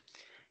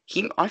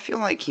he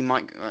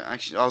might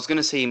actually. I was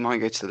gonna say he might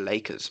go to the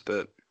Lakers,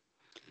 but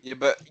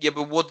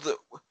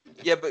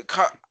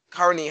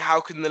currently,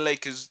 how can the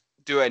Lakers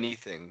do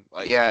anything?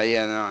 Like, no,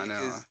 I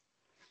know.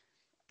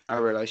 I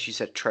realized you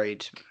said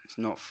trade. It's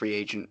not free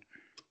agent.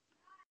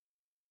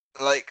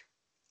 Like,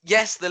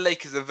 yes, the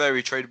Lakers are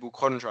very tradable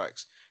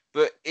contracts,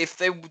 but if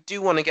they do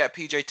want to get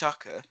PJ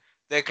Tucker,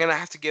 they're gonna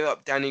have to give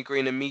up Danny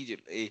Green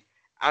immediately.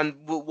 And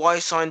why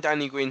sign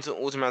Danny Green to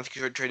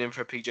automatically trade him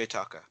for PJ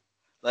Tucker?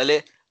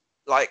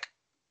 Like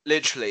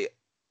literally,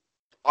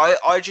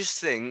 I just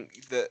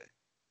think that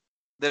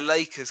the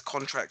Lakers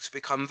contracts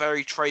become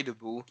very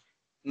tradable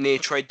near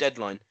trade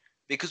deadline,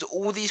 because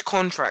all these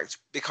contracts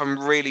become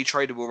really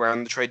tradable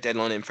around the trade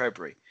deadline in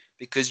February,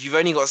 because you've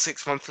only got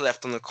 6 months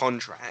left on the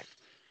contract,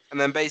 and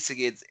then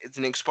basically it's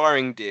an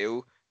expiring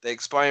deal. They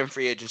expire in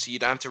free agency. You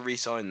don't have to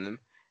re-sign them,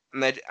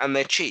 and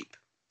they're cheap.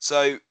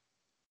 So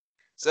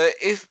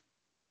if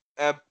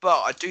but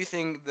I do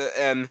think that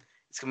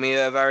it's gonna be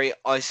a very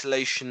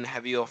isolation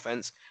heavy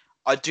offense.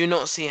 I do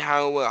not see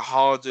how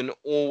Harden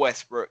or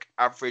Westbrook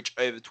average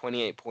over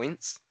 28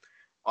 points.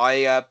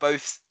 I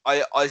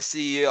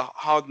see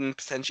Harden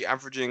potentially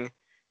averaging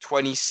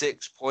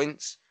 26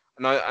 points,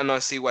 and I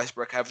see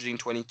Westbrook averaging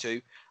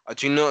 22. I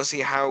do not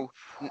see how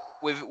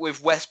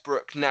with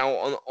Westbrook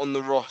now on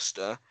the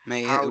roster.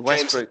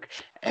 Westbrook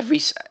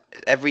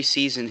every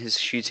season his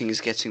shooting is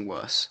getting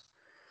worse.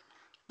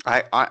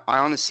 I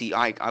honestly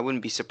I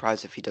wouldn't be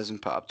surprised if he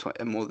doesn't put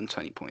up more than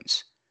 20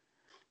 points.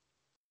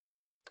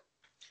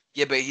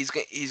 Yeah, but he's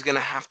gonna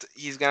have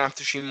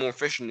to shoot more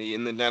efficiently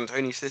in the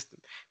D'Antoni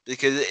system,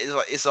 because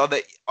it's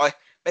either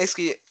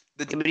basically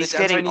the he's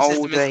getting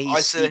older.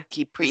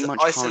 He pretty much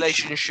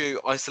isolation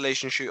shoot.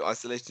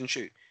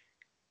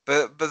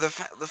 But the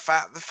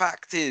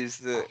fact is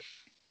that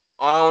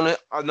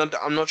I'm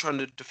not trying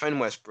to defend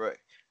Westbrook.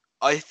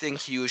 I think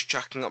he was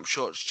chucking up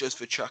shots just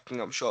for chucking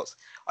up shots.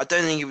 I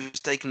don't think he was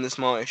taking the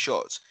smartest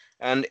shots.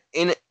 And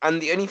the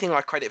only thing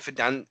I credit for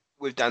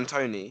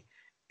D'Antoni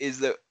is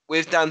that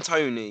with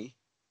D'Antoni,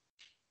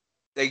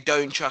 they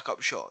don't chuck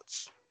up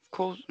shots. Of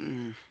course.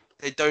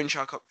 They don't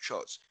chuck up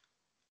shots.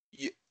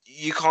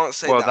 You can't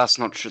say Well, that. that's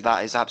not true.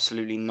 That is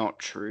absolutely not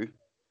true.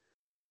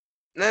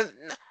 No,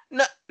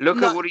 no, Look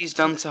at no, what he's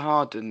done to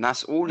Harden.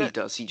 That's all no. he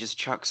does. He just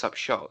chucks up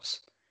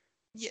shots.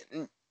 Yeah,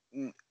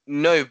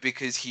 no,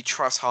 because he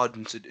trusts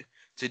Harden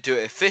to do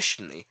it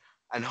efficiently,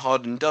 and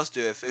Harden does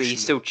do it But he efficiently.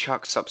 still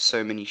chucks up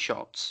so many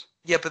shots.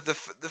 Yeah, but the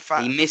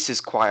fact He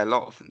misses quite a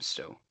lot of them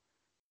still.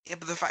 yeah,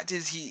 but the fact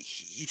is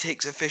he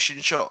takes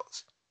efficient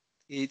shots.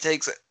 He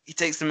takes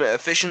them at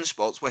efficient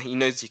spots where he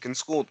knows he can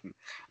score them,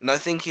 and I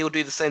think he'll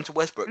do the same to The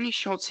Westbrook. only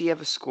shots he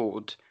ever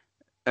scored,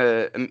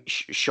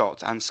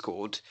 shot and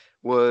scored,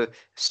 were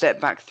step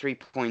back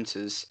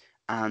 3-pointers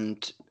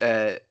and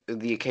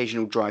the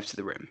occasional drive to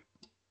the rim.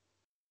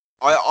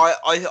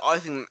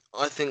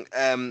 I think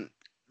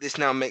this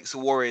now makes the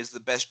Warriors the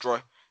best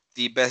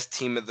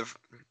team of the.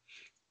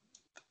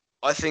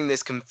 I think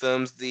this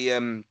confirms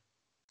the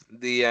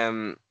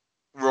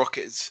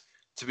Rockets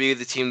to be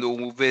the team that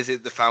will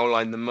visit the foul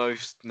line the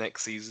most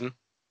next season.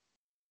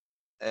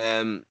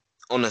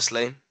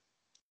 Honestly,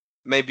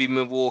 maybe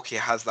Milwaukee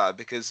has that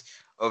because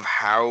of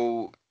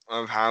how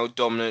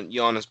dominant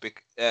Giannis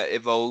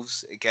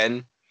evolves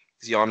again,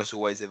 because Giannis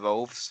always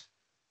evolves.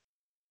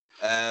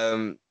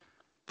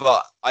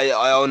 But I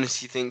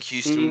honestly think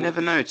Houston. You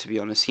never know, to be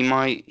honest. He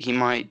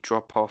might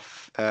drop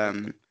off.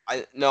 I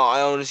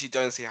honestly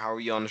don't see how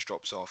Giannis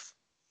drops off.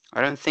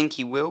 I don't think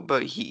he will,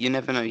 but you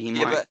never know. He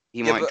might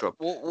drop.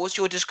 What's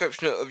your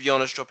description of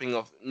Giannis dropping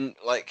off?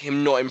 Like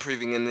him not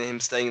improving and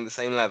him staying at the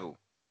same level?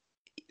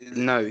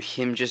 No,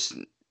 him just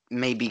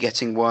maybe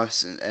getting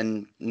worse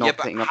and not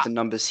putting up the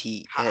numbers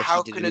he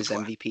did in his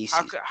MVP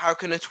season. How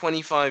can a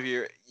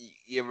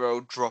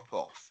 25-year-old drop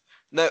off?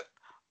 No,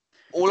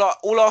 all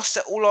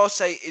I'll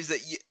say is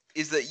that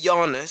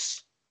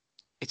Giannis.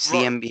 It's the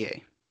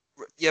NBA.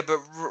 Yeah, but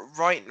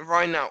right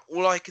now,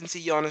 all I can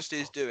see Giannis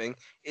is doing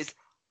is,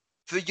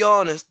 for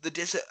Giannis,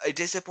 a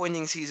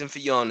disappointing season for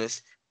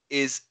Giannis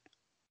is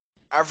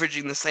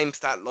averaging the same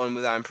stat line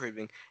without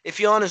improving. If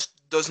Giannis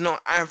does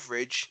not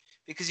average,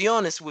 because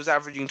Giannis was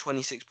averaging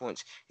 26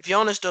 points, if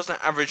Giannis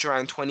doesn't average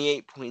around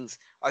 28 points,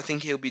 I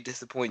think he'll be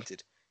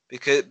disappointed.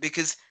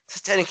 Because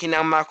technically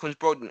now Malcolm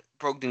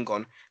Brogdon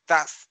gone,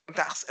 that's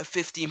a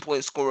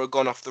 15-point scorer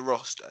gone off the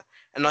roster,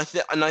 and I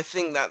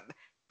think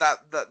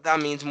that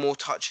means more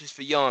touches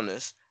for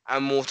Giannis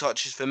and more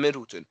touches for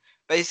Middleton.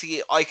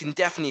 Basically, I can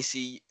definitely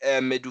see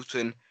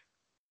Middleton.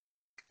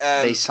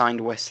 They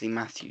signed Wesley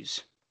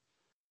Matthews.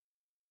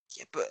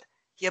 Yeah, but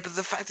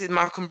the fact is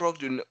Malcolm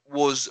Brogdon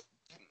was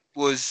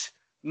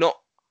not.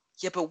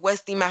 Yeah, but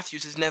Wesley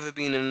Matthews has never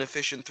been an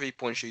efficient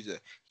 3-point shooter.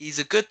 He's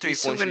a good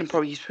 3-point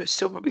shooter. He's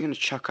still probably going to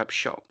chuck up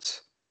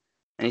shots,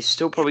 and he's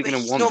still probably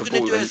going to want the ball. He's not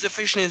going to do it as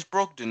efficient as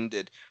Brogdon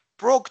did.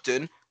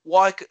 Brogdon,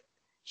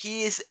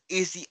 he is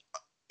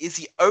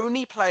the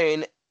only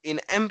player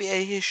in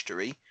NBA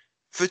history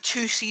for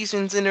 2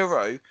 seasons in a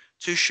row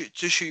to shoot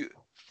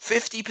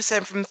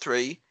 50% from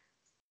 3.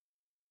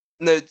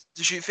 No,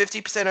 to shoot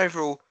 50%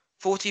 overall,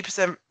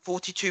 40%,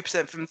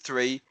 42% from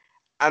 3,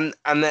 and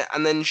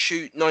then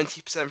shoot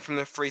 90% from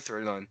the free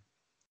throw line.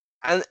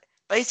 And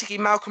basically,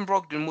 Malcolm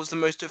Brogdon was the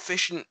most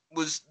efficient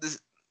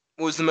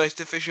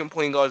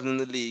point guard in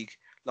the league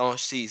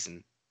last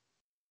season,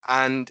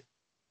 and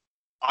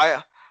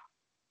you're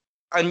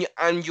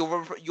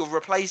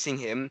replacing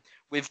him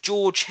with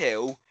George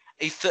Hill,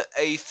 a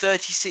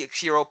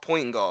 36-year-old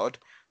point guard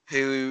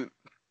who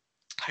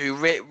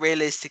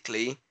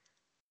realistically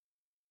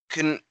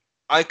can.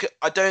 I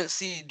don't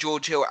see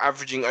George Hill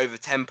averaging over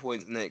 10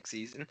 points next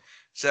season.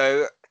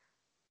 So,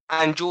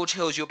 and George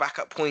Hill's your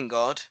backup point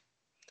guard.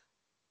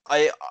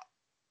 I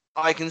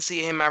can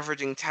see him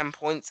averaging 10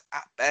 points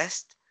at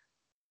best.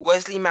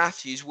 Wesley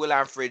Matthews will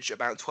average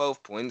about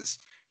 12 points.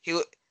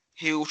 He'll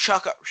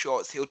chuck up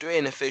shots. He'll do it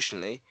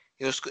inefficiently.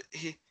 But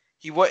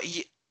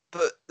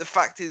the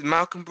fact is,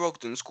 Malcolm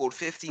Brogdon scored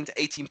 15 to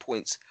 18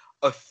 points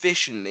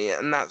efficiently,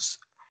 and that's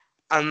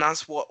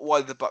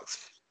why the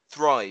Bucks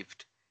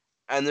thrived.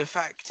 And the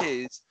fact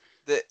is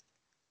that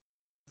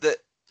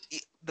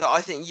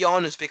I think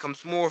Giannis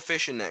becomes more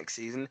efficient next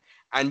season,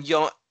 and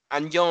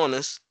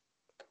Giannis,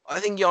 I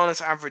think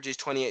Giannis averages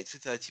 28 to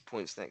 30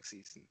 points next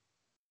season.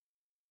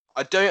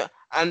 I don't,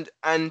 and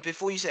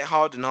before you say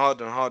Harden, I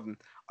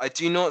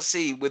do not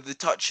see with the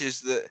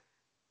touches that,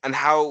 and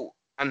how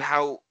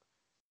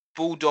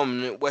ball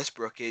dominant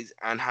Westbrook is,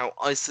 and how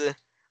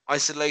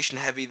isolation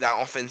heavy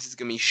that offense is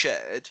going to be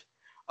shared.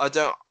 I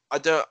don't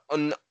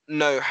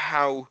know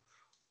how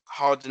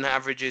Harden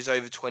averages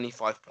over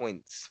 25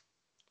 points.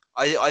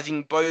 I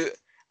think both,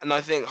 and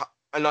I think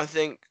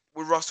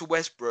with Russell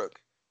Westbrook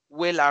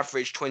will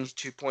average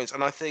 22 points,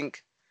 and I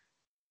think.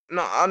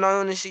 No, and I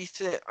honestly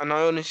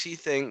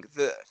think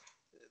that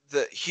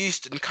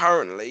Houston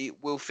currently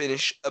will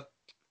finish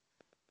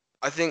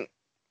I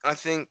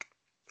think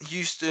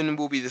Houston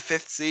will be the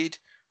 5th seed.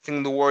 I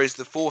think the Warriors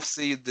the 4th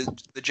seed,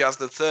 the Jazz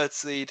the 3rd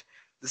seed,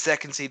 the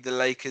 2nd seed the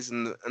Lakers,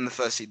 and the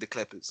 1st seed the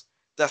Clippers.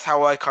 That's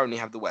how I currently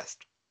have the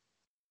West.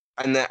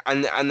 And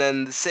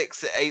then the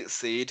 6th to 8th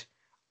seed,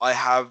 I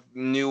have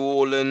New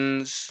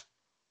Orleans,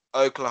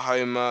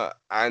 Oklahoma,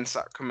 and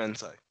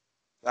Sacramento.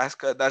 That's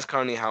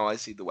currently how I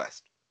see the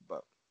West.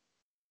 But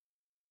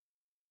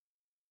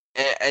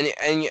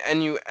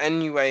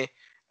anyway,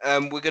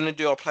 we're gonna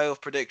do our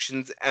playoff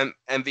predictions,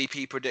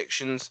 MVP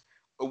predictions,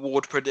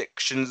 award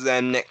predictions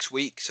then next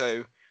week.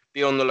 So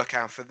be on the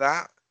lookout for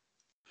that.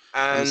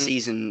 And And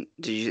season,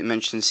 did you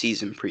mention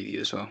season preview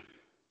as well?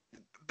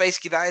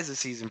 basically, that is a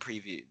season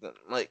preview.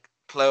 Like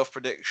playoff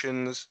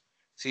predictions,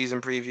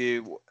 season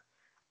preview,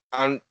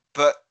 and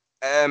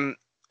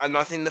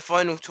I think the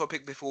final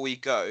topic before we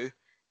go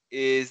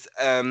is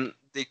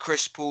the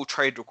Chris Paul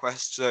trade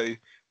request. So,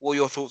 what are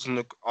your thoughts on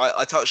the?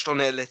 I touched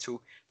on it a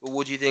little, but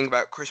what do you think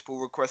about Chris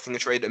Paul requesting a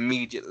trade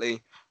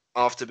immediately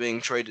after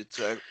being traded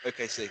to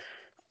OKC?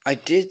 I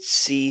did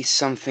see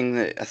something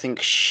that I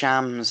think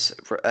Shams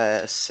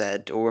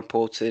said or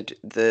reported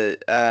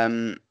that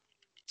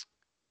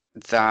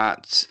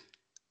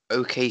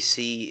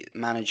OKC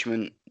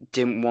management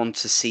didn't want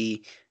to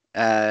see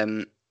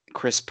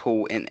Chris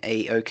Paul in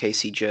a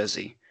OKC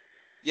jersey,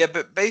 Yeah,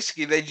 but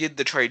basically they did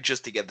the trade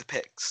just to get the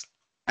picks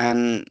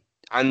and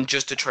and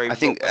just to trade I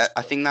Brook think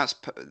Westbrook.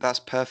 that's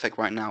perfect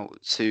right now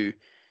to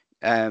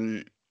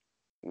um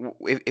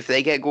if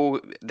they get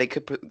they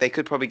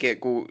could probably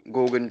get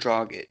Gorgon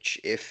Dragic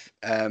if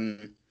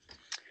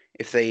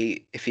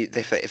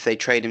they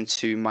trade him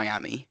to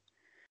Miami.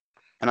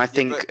 And I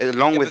Yeah, but think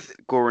along yeah, with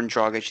Goran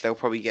Dragic, they'll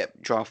probably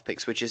get draft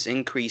picks, which is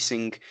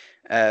increasing,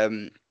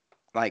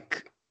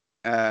 like,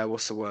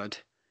 what's the word?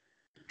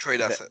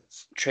 trade The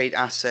assets. trade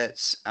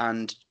assets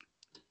and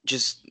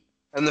just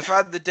And the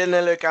fact that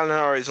Danilo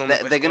Gallinari is on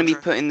they're with going to be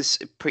contract. put in this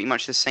pretty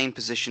much the same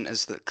position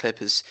as the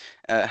Clippers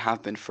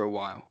have been for a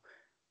while.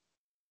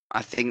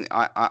 I think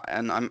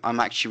I'm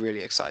actually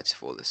really excited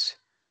for this.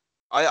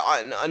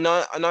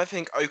 I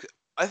think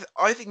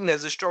I think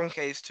there's a strong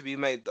case to be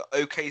made that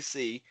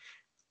OKC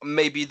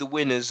may be the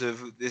winners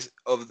of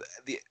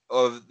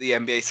the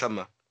NBA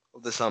summer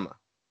of the summer.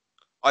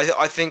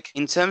 I think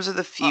In terms of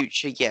the I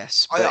future,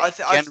 yes, I but I, in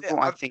th- I, th- general,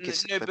 I I think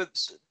it's the no, but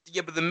Clippers.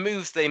 yeah, but the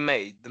moves they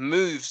made, the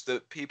moves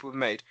that people have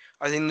made,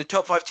 I think the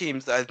top 5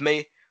 teams that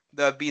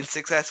have been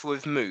successful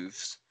with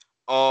moves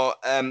are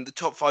the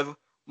top 5.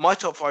 My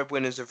top 5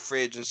 winners of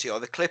free agency are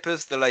the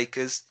Clippers, the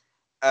Lakers,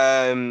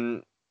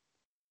 um,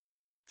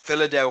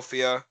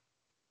 Philadelphia,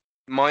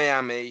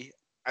 Miami,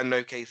 and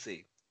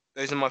OKC.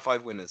 Those are my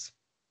 5 winners.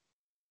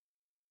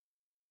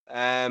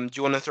 Do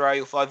you want to throw out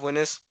your 5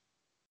 winners?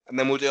 And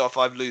then we'll do our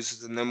 5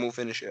 losers and then we'll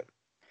finish it.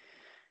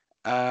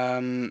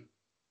 Um,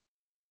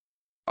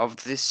 of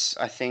this,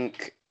 I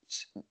think.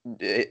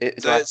 Do I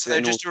So, have to do it so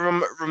in just order? to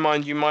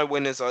remind you, my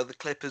winners are the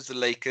Clippers, the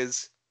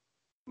Lakers,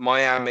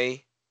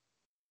 Miami,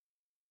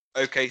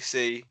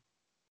 OKC,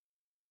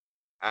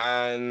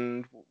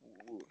 and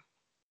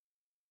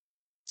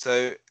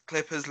so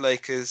Clippers,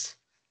 Lakers,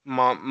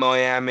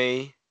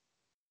 Miami.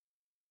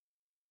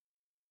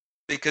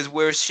 Because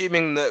we're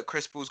assuming that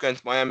Chris Paul's going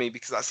to Miami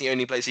because that's the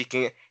only place he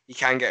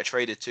can get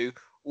traded to.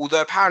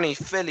 Although apparently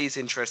Philly's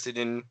interested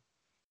in.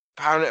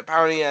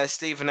 Apparently,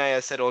 Stephen A.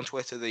 has said on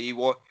Twitter that he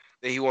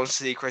wants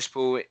to see Chris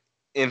Paul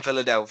in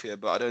Philadelphia,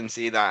 but I don't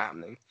see that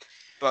happening.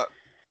 But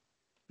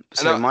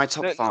and So my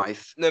top no,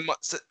 five.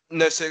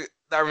 so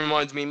that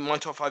reminds me, my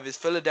top 5 is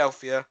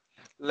Philadelphia,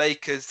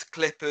 Lakers,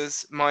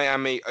 Clippers,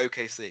 Miami,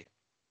 OKC.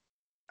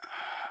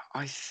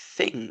 I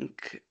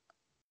think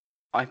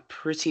I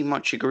pretty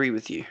much agree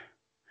with you.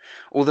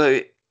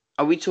 Although,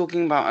 are we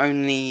talking about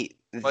only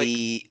Like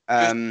the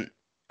just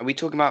Are we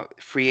talking about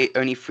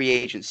only free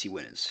agency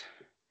winners?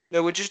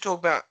 no, we're just talking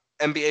about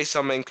NBA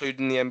summer,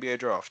 including the NBA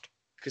draft.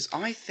 Because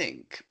I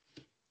think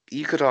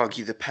you could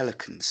argue the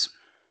Pelicans.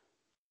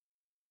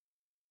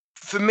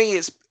 For me,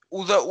 it's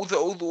although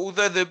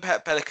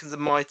the Pelicans are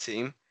my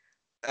team,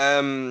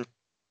 um,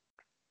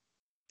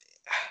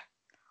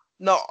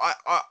 no,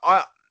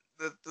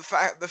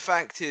 the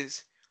fact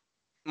is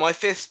my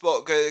 5th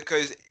spot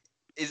goes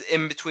is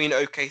in between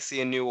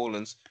OKC and New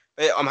Orleans.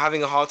 I'm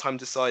having a hard time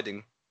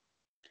deciding.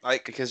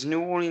 Like, Because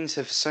New Orleans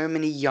have so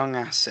many young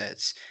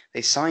assets.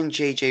 They signed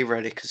JJ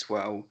Redick as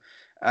well.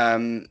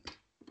 Um,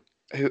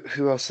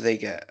 who else did they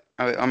get?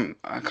 I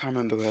can't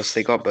remember who else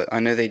they got, but I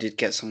know they did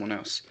get someone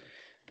else.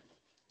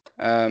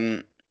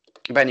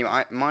 But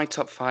anyway, my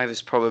top 5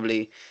 is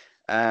probably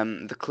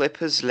the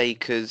Clippers,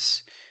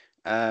 Lakers.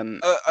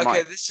 okay,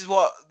 My this is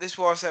what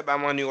I said about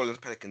my New Orleans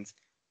Pelicans.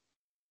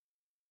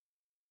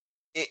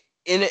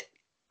 In it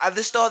at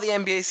the start of the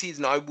NBA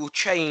season, I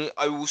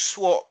will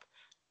swap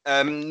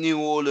New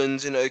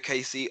Orleans and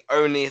OKC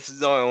only if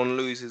Zion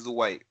loses the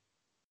weight.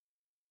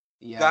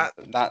 Yeah,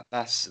 That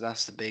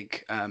that's the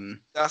big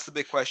that's the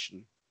big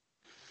question.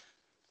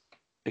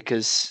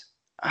 because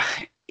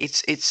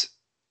it's it's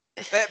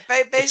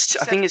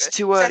Basically, I think it's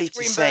too early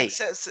to say.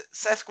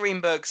 Seth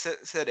Greenberg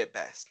said it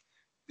best.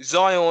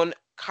 Zion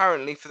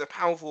currently for the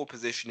power forward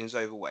position is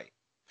overweight.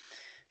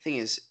 Thing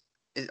is,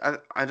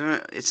 I don't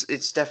know.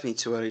 It's definitely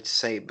too early to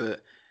say,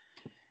 but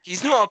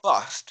He's not a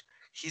bust.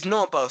 He's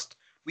not a bust.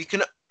 We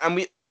can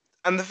and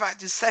the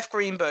fact is Seth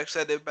Greenberg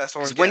said it best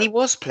on because when he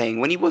was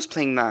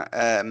playing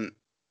that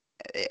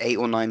 8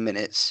 or 9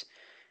 minutes,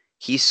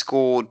 he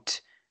scored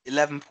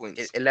 11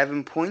 points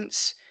 11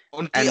 points,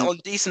 on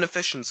and decent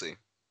efficiency.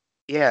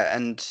 yeah,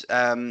 and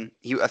I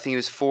think he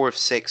was 4 of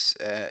 6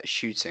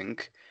 shooting,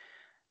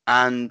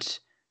 and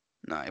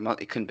no,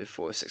 it couldn't be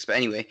 4 or 6, but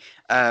anyway,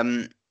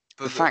 the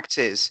But fact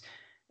is,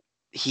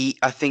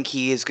 I think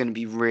he is going to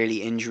be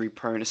really injury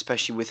prone,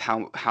 especially with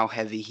how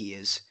heavy he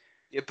is.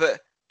 yeah,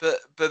 but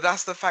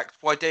that's the fact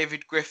why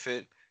David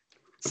Griffin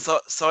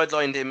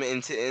sidelined him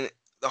in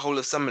the whole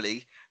of summer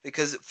league,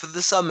 because for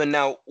the summer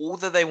now all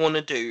that they want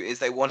to do is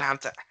they want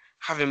to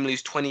have him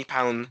lose 20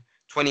 pounds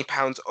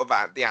of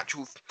the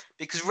actual,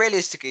 because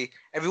realistically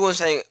everyone's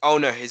saying, oh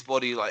no, his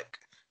body like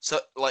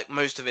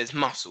most of his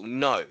muscle.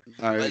 No,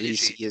 No, like literally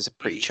he is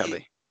pretty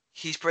chubby.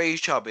 he's pretty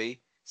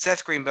chubby.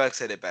 Seth Greenberg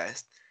said it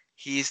best.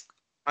 He's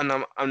and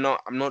I'm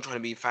not trying to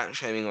be fat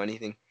shaming or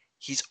anything.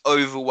 He's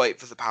overweight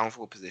for the power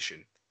forward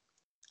position,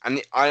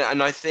 and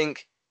I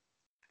think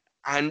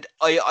I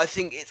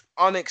think it's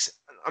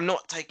I'm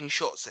not taking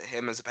shots at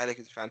him as a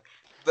Pelicans fan,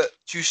 but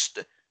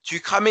to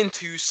come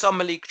into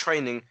summer league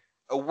training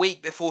a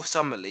week before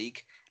summer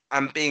league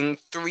and being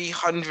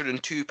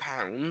 302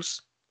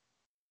 pounds,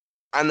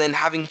 and then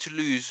having to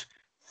lose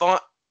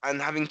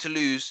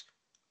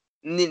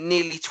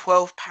nearly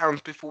 12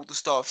 pounds before the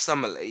start of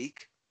summer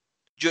league,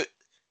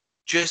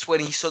 just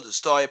when he sort of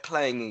started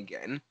playing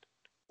again,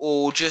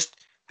 or just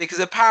because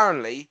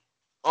apparently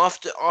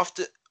after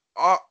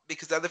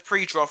because at the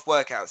pre-draft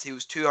workouts he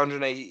was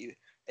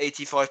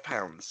 285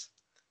 pounds.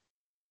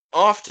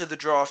 After the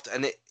draft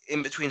and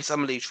in between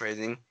summer league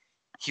training,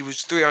 he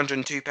was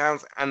 302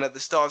 pounds, and at the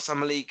start of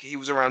summer league he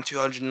was around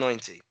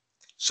 290.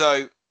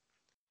 So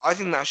I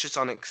think that's just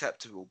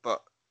unacceptable.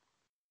 But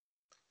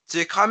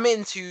to come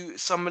into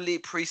summer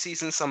league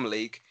preseason summer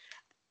league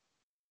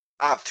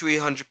at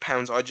 300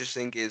 pounds, I just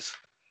think is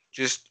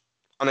just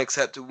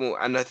unacceptable.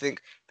 And I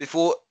think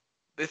before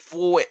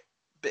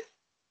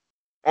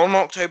on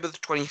October the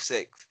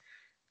 26th,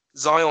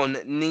 Zion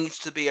needs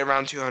to be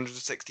around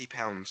 260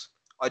 pounds.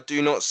 I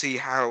do not see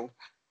how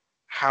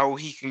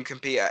he can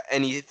compete at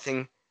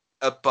anything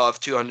above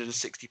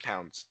 260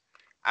 pounds.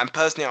 And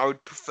personally, I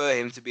would prefer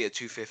him to be at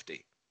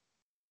 250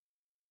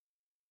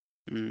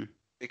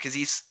 because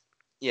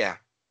yeah,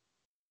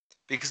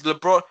 because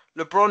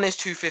LeBron is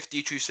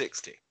 250,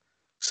 260.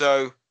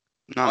 So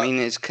No, I mean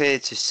it's clear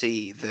to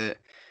see that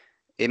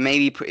it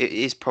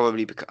is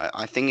probably because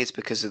I think it's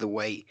because of the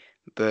weight,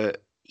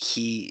 but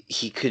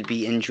he could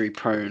be injury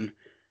prone,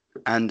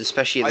 and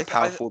especially at the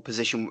power forward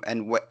position,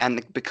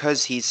 and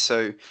because he's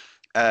so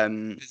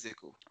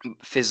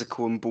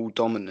physical and ball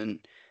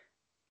dominant,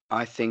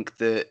 I think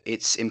that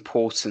it's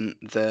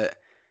important that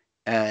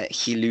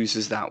he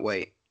loses that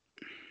weight.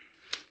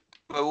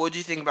 Well, what do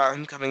you think about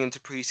him coming into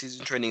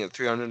preseason training at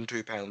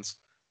 302 pounds?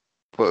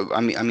 Well,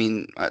 I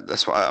mean,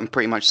 that's what I'm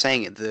pretty much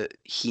saying it that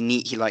he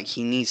needs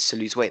to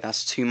lose weight.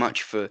 That's too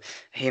much for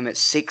him at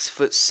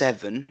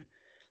 6'7".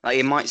 Like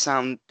it might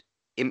sound,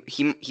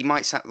 he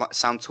might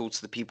sound tall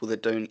to the people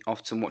that don't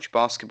often watch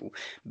basketball,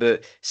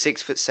 but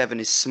 6'7"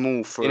 is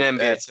small for in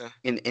NBA,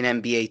 in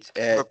NBA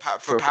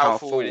for a power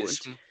forward.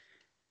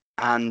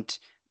 And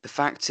the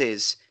fact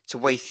is, to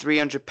weigh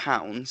 300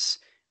 pounds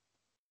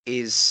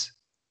is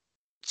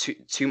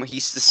too much.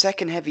 He's the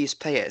second heaviest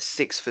player at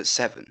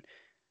 6'7".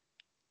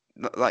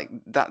 Like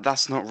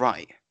that's not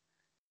right.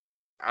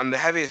 And the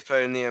heaviest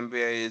player in the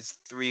NBA is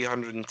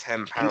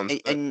 310 pounds.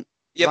 And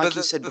yeah, like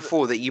you said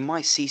before, that you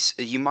might see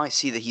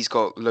that he's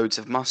got loads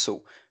of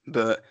muscle,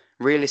 but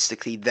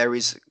realistically, there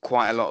is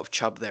quite a lot of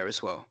chub there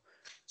as well.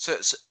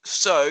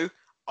 So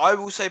I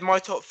will say my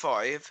top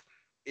 5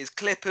 is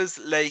Clippers,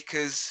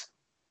 Lakers,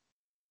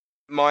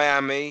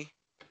 Miami,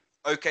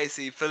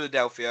 OKC,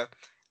 Philadelphia,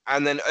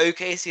 and then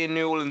OKC and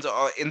New Orleans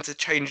are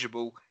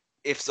interchangeable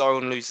if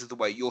Zion loses the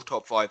weight. Your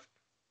top 5.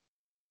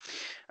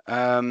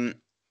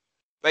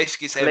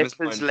 Basically same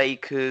Clippers, as mine.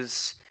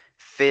 Lakers,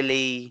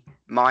 Philly,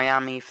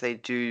 Miami if they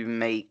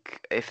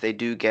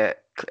do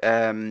get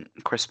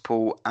Chris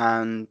Paul,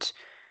 and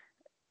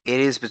it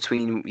is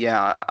between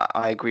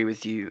I agree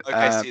with you.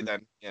 OKC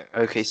then, yeah.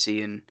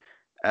 OKC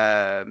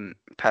and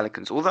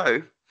Pelicans.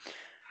 Although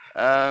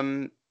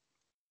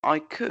I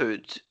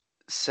could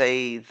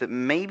say that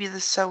maybe the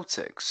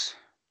Celtics.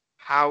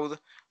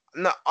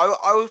 No,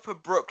 I would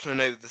put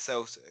Brooklyn over the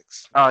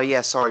Celtics. Oh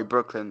yeah, sorry,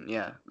 Brooklyn.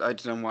 Yeah, I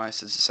don't know why I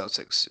said the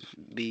Celtics.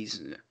 Bees.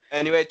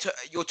 Anyway,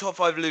 your top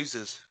 5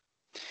 losers.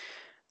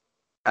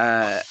 You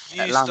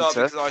Atlanta. start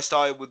because I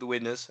started with the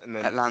winners, and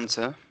then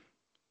Atlanta,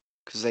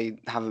 because they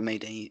haven't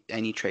made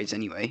any trades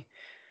anyway.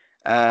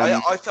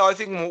 I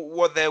think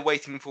what they're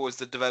waiting for is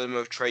the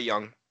development of Trae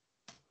Young.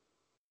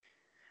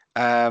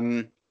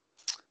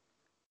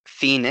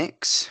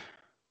 Phoenix.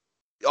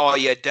 Oh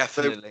yeah,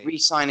 definitely. So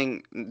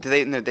re-signing? No,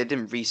 they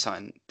didn't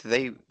re-sign. Did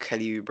they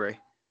Kelly Oubre?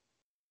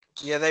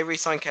 Yeah, they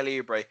re-signed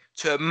Kelly Oubre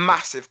to a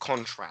massive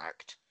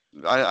contract.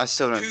 I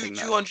still don't Two think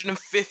two that. hundred and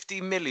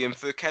fifty million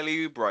for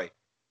Kelly Oubre.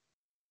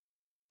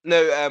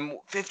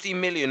 No, 50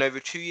 million over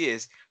 2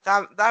 years.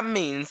 That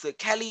means that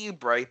Kelly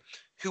Oubre,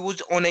 who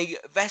was on a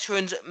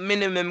veterans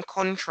minimum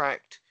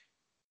contract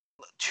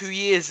 2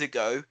 years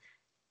ago,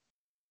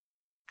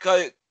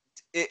 go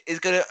is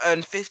going to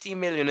earn 50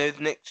 million over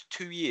the next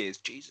 2 years.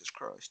 Jesus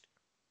Christ.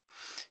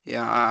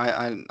 Yeah,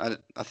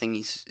 I think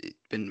he's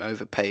been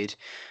overpaid.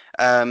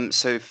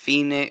 So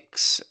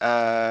Phoenix.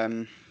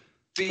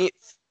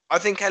 I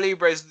think Kelly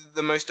Oubre is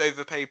the most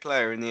overpaid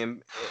player in the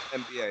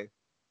NBA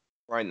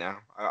right now.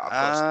 I've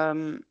got to say.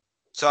 Um,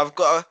 So I've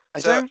got I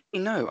so don't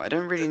really know. I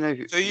don't really know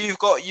who. so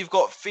you've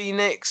got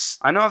Phoenix,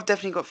 I know I've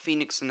definitely got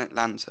Phoenix and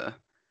Atlanta.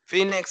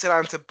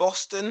 Atlanta,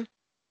 Boston,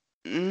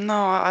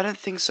 No, I don't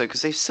think so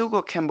because they've still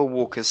got Kemba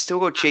Walker, still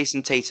got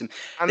Jason Tatum.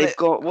 and they They've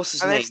got what's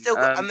his name?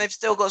 they've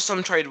still got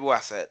some tradable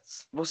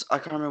assets. What's I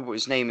can't remember what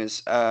his name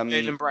is.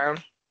 Jaylen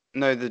Brown,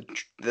 No,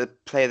 the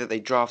player that they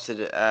drafted.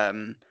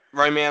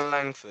 Romeo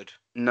Langford,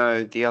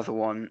 No, the other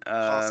one.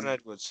 Carson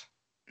Edwards.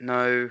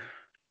 No,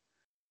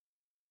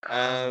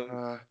 Um,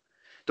 uh,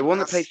 the one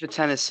that played that's for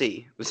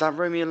Tennessee. Was that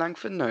Romeo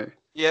Langford? No.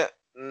 yeah.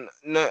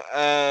 No,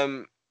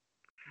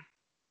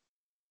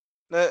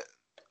 no,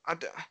 I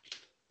d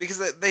because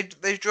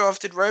they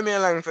drafted Romeo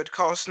Langford,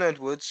 Carson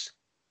Edwards.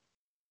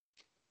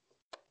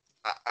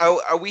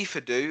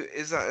 Awifadu,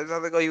 is that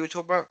the guy you were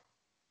talking about?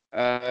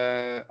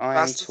 I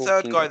am That's the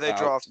third talking guy they about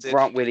drafted.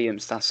 Grant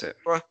Williams. That's it.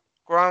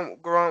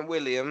 Grant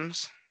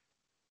Williams.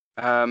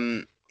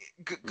 Um,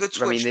 Good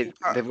I mean switching.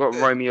 they've got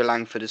Romeo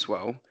Langford as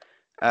well.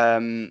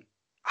 Um,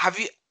 Have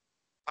you?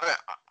 I,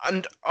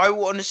 and I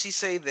will honestly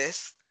say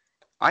this: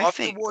 I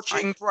after think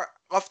I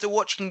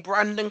watching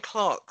Brandon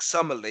Clark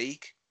Summer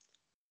League,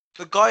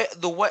 the guy,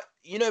 the way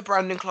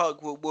Brandon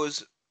Clark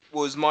was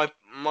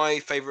my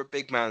favorite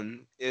big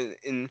man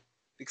in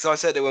because I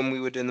said it when we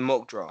were doing the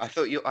mock draft.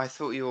 I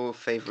thought your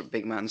favorite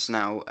big man's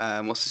now.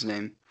 What's his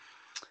name?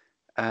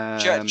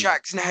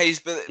 Jackson Hayes,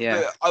 but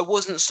Yeah. I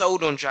wasn't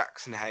sold on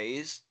Jackson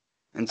Hayes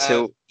uh,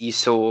 Until you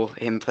saw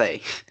him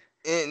play.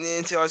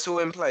 until I saw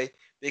him play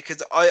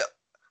because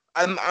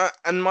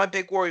and my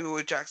big worry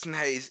with Jackson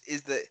Hayes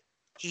is that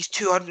he's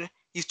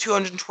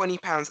 220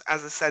 pounds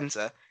as a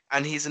centre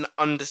and he's an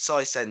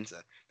undersized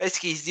centre.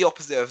 Basically, he's the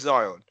opposite of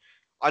Zion.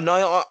 And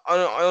I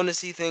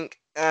honestly think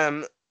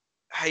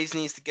Hayes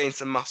needs to gain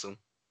some muscle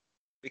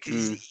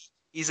because Mm,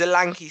 he's a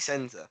lanky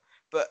centre.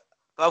 But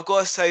I've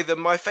got to say that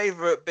my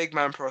favourite big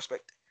man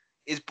prospect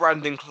is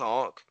Brandon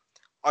Clark.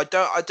 I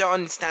don't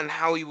understand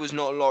how he was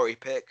not a lottery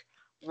pick.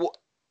 What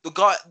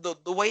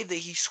the way that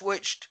he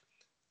switched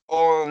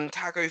on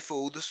Taco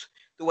Fall,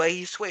 the way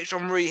he switched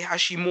on Rui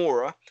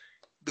Hashimura,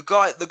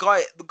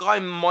 the guy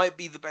might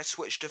be the best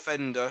switch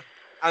defender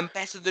and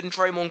better than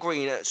Draymond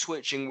Green at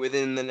switching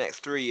within the next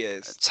 3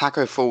 years.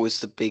 Taco Fall was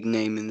the big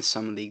name in the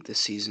summer league this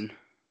season.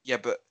 Yeah,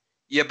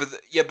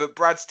 but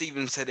Brad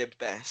Stevens said it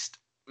best.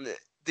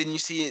 Didn't you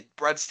see it?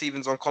 Brad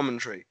Stevens on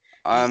commentary.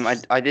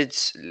 I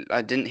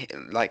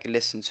didn't like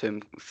listen to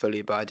him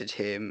fully, but I did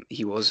hear him.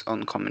 He was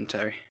on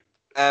commentary.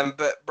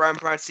 But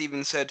Brad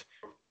Stevens said,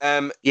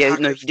 Yeah,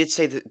 no, Taco, he did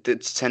say that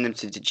to send him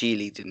to the G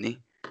League, didn't he?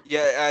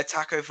 yeah,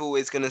 Taco Fall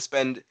is going to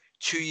spend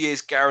 2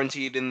 years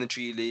guaranteed in the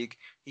G League.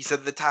 He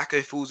said the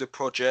Taco Fall's a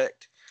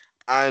project,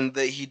 and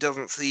that he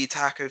doesn't see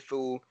Taco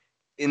Fall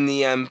in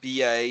the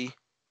NBA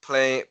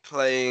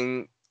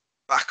playing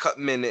backup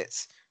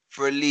minutes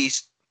for at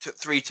least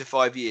 3 to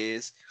 5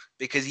 years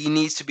because he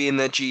needs to be in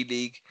the G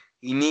League.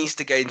 He needs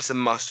to gain some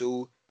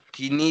muscle.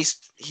 He needs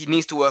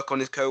to work on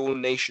his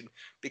coordination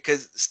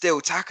because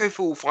still Taco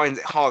Fall finds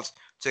it hard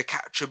to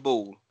catch a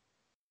ball.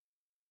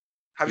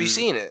 Have you Mm,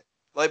 seen it?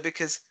 Like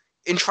because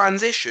in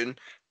transition,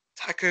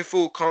 Taco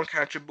Fall can't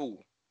catch a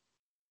ball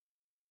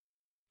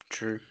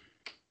true.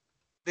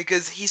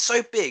 because he's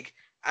so big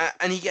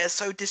and he gets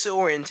so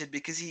disoriented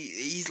because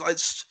he's like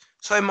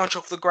so much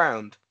off the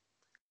ground.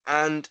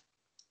 And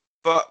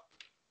but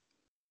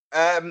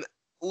um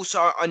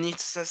also I need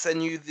to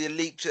send you the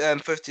leaked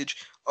footage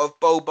of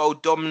Bobo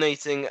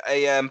dominating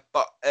a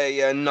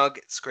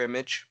Nugget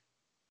scrimmage.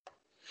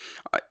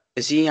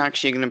 Is he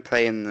actually going to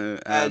play in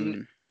the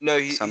And no,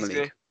 summer he's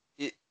league?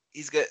 gonna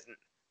he's gonna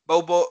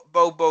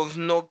Bobo's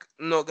not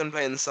gonna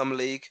play in the summer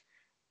league.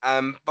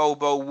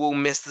 Bobo will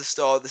miss the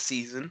start of the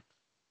season.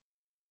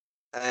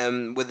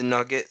 With the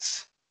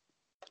Nuggets.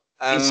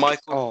 Is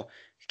Michael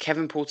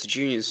Kevin Porter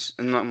Jr.'s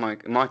and not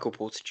Michael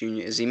Porter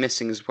Jr. Is he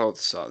missing as well at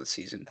the start of the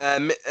season?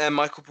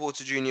 Michael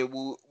Porter Jr.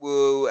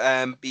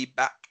 will be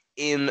back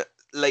in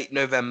late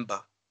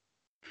November.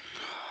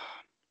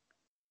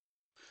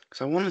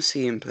 Because I want to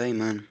see him play,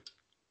 man.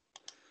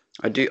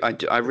 I do.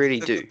 I really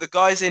do. The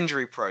guy's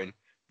injury prone.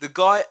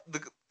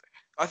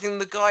 I think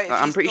the guy if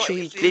I'm he's pretty not sure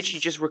he if literally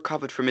he's just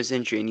recovered from his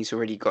injury and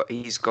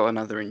he's got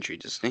another injury,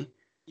 doesn't he?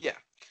 yeah.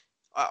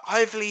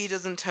 Hopefully he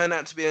doesn't turn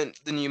out to be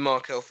the new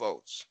Markel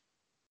Fultz.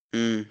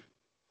 Hmm,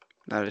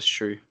 that is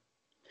true.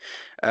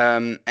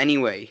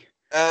 Anyway,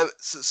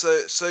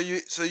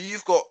 So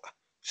you've got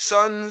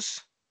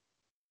Suns,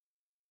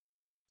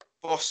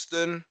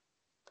 Boston.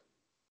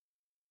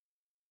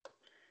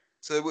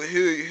 So who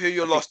are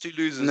your last two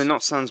losers? No,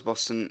 not Suns,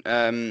 Boston.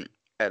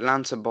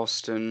 Atlanta,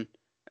 Boston.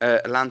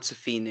 Atlanta,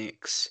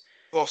 Phoenix.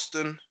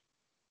 Boston.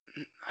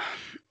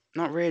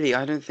 Not really.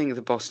 I don't think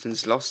the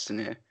Boston's lost in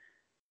here.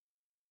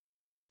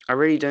 I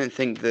really don't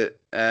think that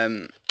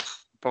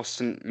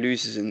Boston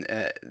loses in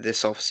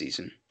this off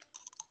season.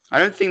 I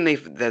don't think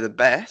they're the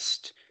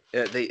best.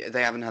 They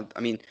haven't had.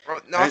 I mean,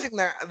 No, I think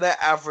they're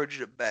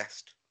average at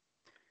best.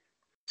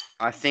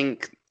 I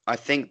think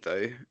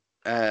though,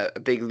 a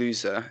big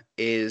loser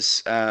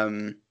is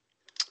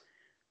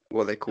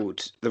what they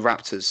called the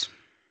Raptors.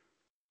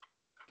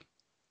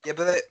 Yeah,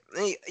 but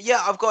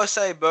I've got to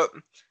say, but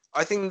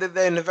I think that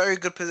they're in a very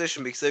good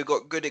position because they've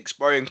got good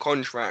expiring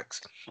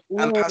contracts,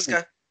 and Ooh.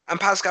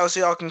 Pascal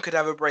Siakam could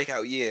have a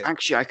breakout year.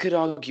 Actually, I could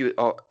argue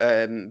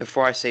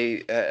before I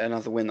say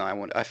another win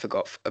that I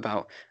forgot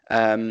about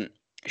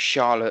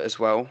Charlotte as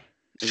well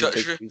is a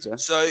big loser.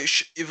 So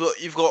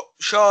you've got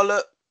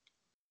Charlotte,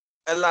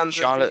 Atlanta,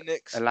 Charlotte,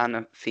 Phoenix,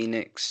 Atlanta,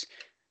 Phoenix,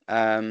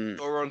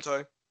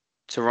 Toronto.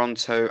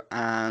 Toronto, What's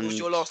and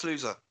your last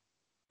loser?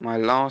 my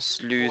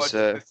last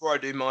loser. Before I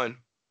do mine.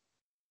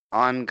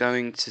 I'm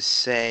going to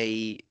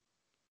say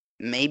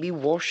maybe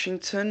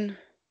Washington.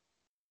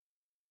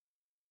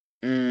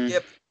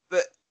 Yep,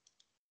 but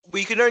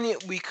we could only.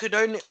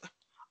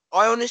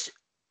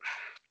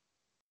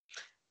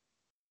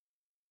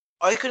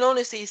 I can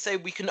honestly say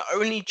we can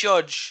only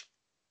judge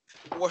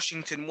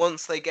Washington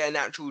once they get an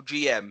actual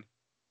GM.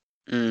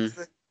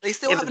 They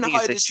still haven't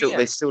hired a GM.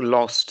 They still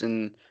lost,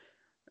 and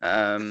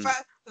the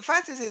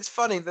fact is, it's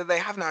funny that they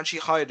haven't actually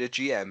hired a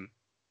GM.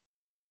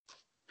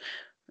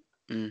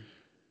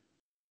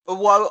 But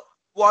what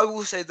I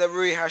will say that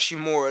Rui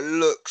Hashimura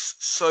looks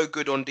so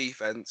good on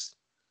defense,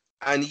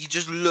 and he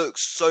just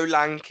looks so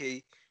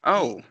lanky.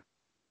 Oh,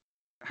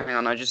 hang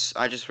on! I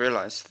just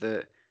realized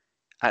that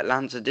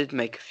Atlanta did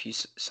make a few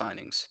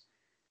signings.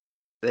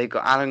 They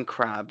got Alan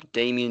Crabb,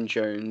 Damian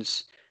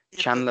Jones,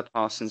 Chandler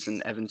Parsons,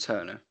 and Evan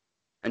Turner,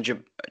 and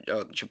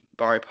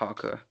Jabari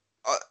Parker.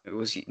 He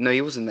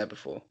wasn't there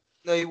before.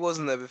 No, he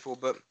wasn't there before,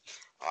 but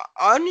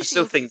I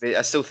still think they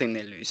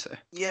lose though.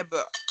 Yeah,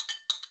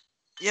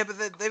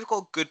 but they've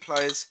got good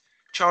players.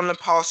 Chandler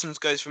Parsons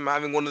goes from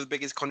having one of the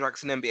biggest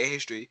contracts in NBA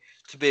history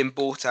to being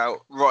bought out,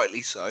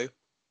 rightly so.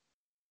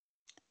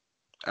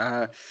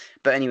 But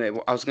anyway,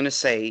 what I was gonna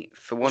say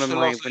for one of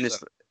my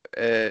winners.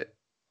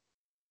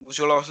 What's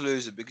your last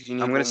loser? Because you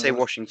need. I'm gonna say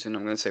Washington.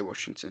 I'm gonna say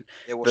Washington.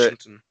 Yeah,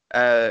 Washington.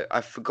 But I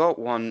forgot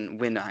one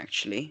winner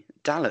actually.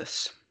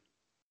 Dallas.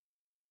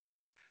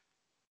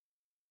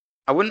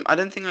 I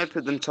don't think I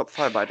put them top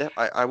 5, but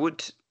I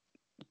would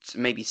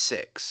maybe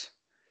 6.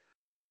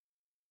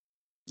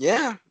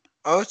 Yeah.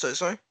 Oh,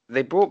 sorry.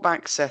 They brought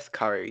back Seth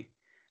Curry.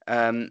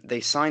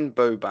 They signed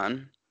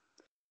Boban.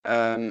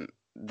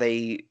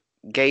 They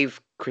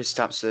gave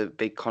Kristaps a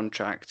big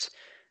contract.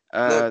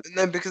 No,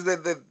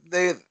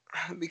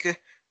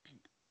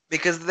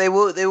 because they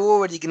were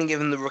already going to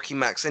give him the rookie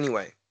max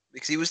anyway,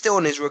 because he was still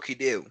on his rookie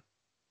deal.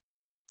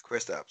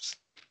 Kristaps.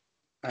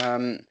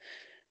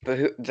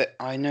 But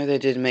I know they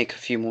did make a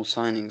few more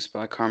signings, but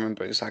I can't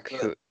remember exactly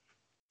who.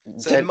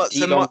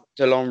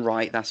 DeLon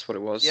Wright, that's what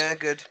it was. Yeah,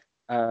 good.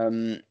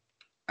 And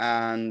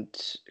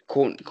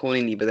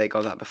Cornelius, but they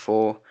got that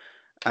before.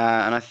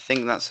 And I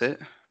think that's it.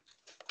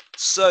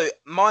 So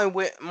my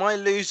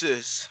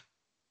losers.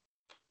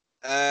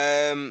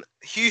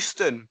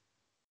 Houston.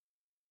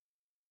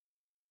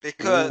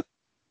 Because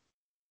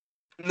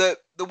the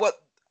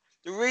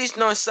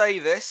reason I say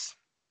this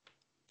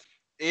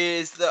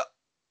is that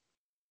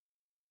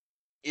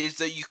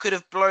you could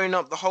have blown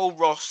up the whole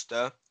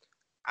roster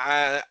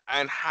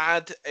and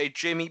had a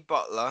Jimmy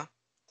Butler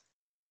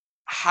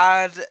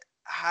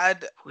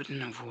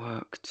wouldn't have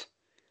worked.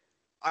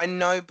 I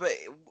know, but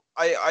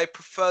I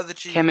prefer the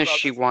Jimmy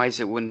chemistry wise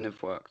it wouldn't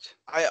have worked.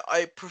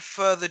 I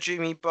prefer the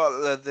Jimmy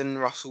Butler than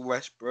Russell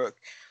Westbrook.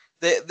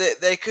 They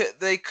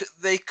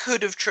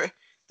could have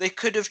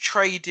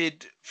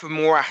traded for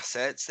more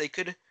assets. They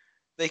could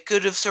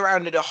have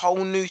surrounded a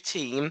whole new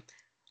team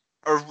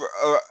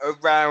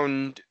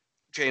around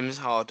James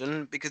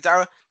Harden, because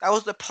that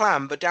was the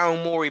plan. But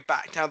Daryl Morey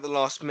backed out the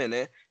last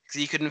minute because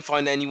he couldn't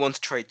find anyone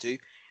to trade to.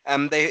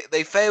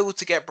 They failed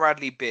to get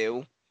Bradley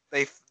Beal.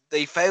 They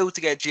failed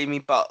to get Jimmy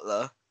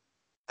Butler.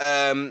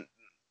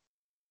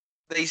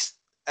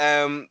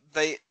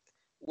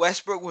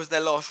 Westbrook was their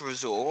last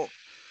resort.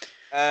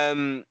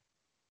 But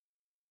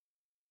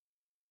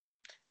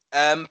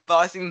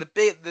I think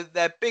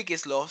their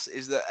biggest loss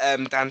is that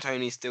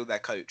D'Antoni's still their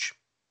coach.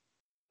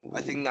 Ooh.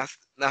 I think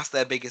that's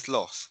their biggest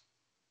loss.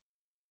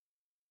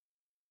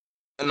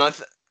 And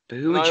but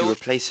who would you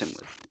replace him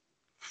with?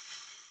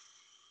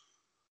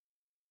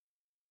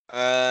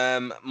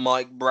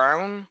 Mike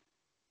Brown,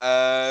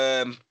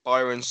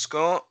 Byron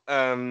Scott,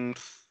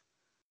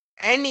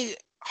 any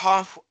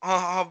half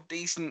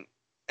decent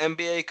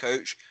NBA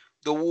coach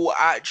that will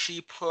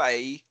actually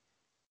play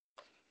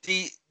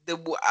that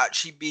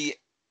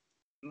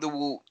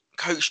will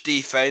coach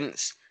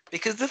defense,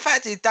 because the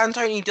fact is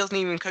D'Antoni doesn't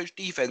even coach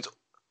defense.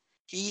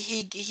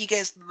 he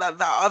gets that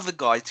other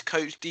guy to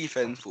coach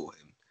defense for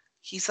him.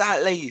 He's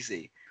that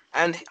lazy,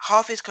 and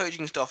half his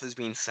coaching staff has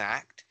been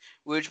sacked,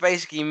 which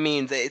basically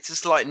means that it's a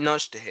slight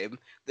nudge to him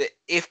that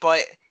if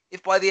by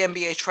the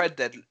NBA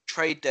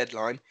trade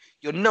deadline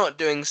you're not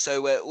doing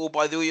so well, or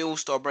by the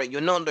All-Star break you're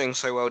not doing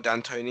so well,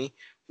 D'Antoni,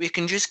 we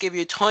can just give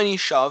you a tiny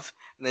shove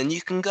and then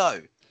you can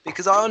go.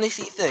 Because I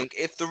honestly think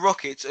if the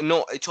Rockets are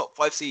not a top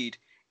 5 seed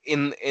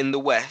in the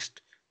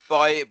West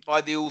by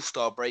the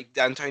All-Star break,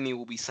 D'Antoni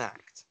will be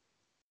sacked.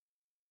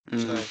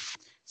 Mm.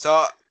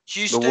 So But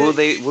Houston,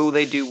 will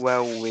they do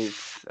well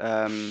with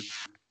a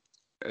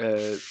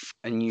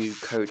new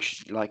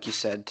coach, like you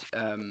said?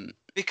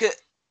 because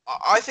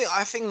I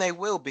think they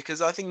will,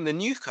 because I think the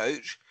new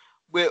coach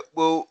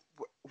will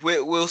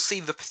see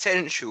the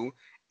potential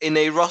in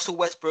a Russell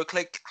Westbrook,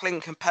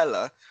 Clint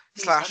Capella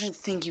I / don't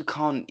think you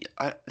can't.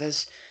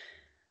 There's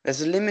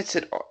a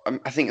limited.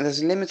 I think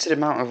there's a limited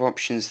amount of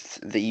options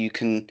that you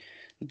can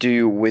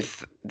do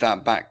with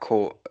that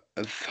backcourt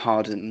of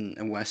Harden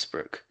and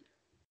Westbrook.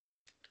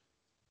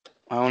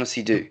 I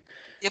honestly do.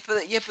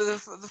 but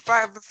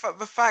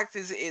the fact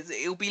is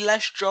it'll be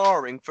less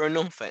jarring for an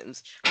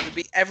offense to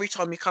be every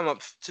time you come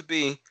up to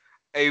be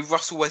a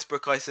Russell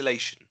Westbrook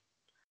isolation,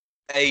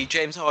 a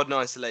James Harden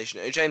isolation,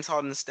 a James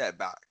Harden step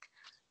back,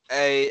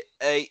 a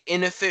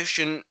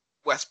inefficient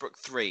Westbrook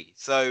 3.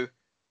 So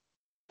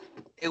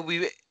it'll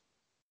be.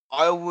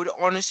 I would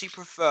honestly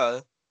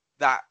prefer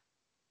that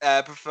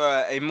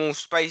prefer a more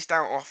spaced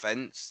out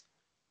offense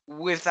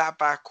with that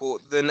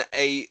backcourt than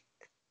a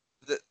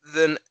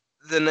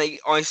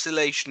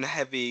isolation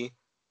heavy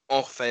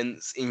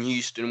offense in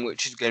Houston,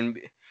 which is going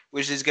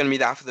to be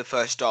that for the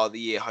first start of the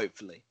year,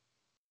 hopefully.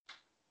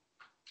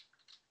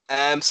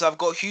 So I've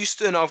got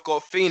Houston, I've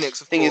got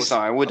Phoenix, of Thing course. is,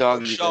 I would I've got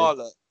argue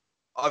Charlotte.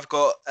 I've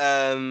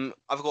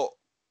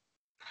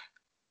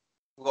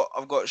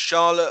got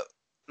Charlotte.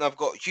 I've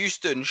got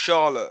Houston,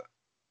 Charlotte.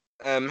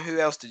 Who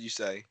else did you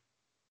say?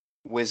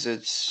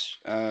 Wizards.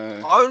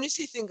 I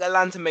honestly think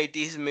Atlanta made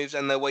decent moves,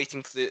 and they're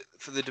waiting for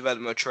the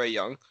development of Trae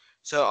Young.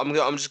 So I'm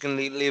just gonna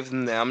leave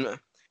them there.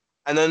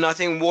 And then I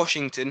think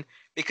Washington,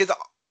 because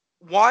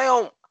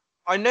I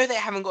know they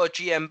haven't got a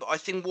GM, but I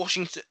think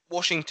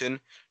Washington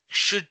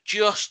should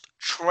just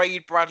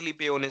trade Bradley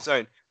Beal on his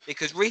own,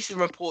 because recent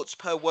reports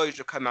per Woj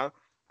have come out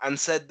and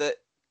said that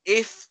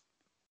if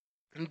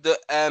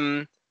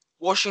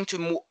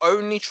Washington will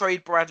only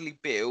trade Bradley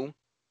Beal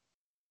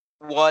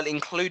while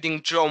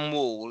including John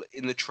Wall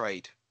in the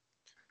trade.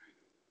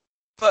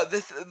 But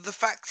the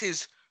fact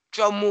is,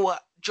 John Wall,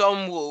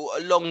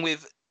 along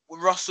with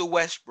Russell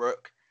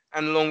Westbrook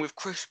and along with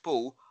Chris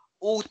Paul,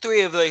 all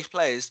three of those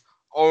players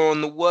are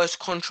on the worst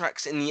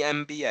contracts in the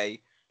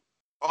NBA.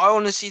 I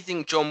honestly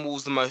think John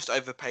Wall's the most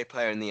overpaid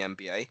player in the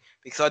NBA,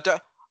 because I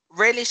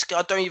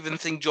don't even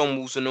think John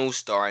Wall's an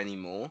all-star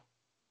anymore.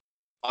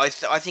 I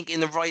think in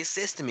the right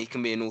system he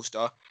can be an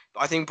all-star,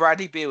 but I think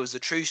Bradley Beal is the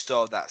true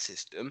star of that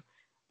system.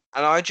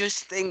 And I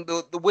just think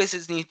the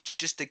Wizards need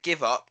just to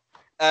give up.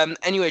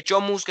 Anyway,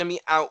 John Wall's going to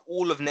be out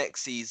all of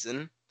next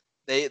season.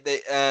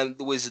 The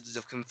Wizards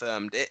have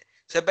confirmed it.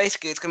 So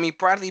basically, it's going to be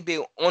Bradley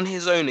Beal on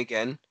his own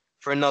again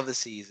for another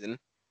season.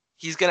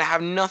 He's going to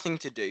have nothing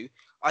to do.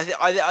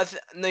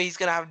 No, he's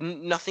going to have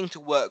nothing to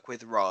work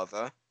with,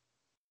 rather.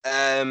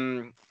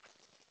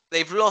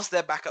 They've lost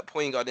their backup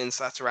point guard in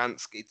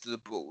Satoransky to the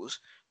Bulls,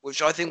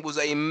 which I think was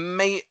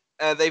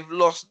they've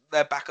lost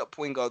their backup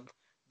point guard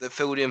that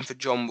filled in for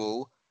John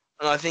Wall,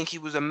 and I think he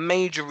was a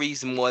major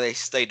reason why they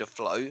stayed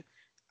afloat.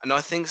 And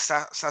I think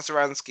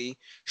Satoransky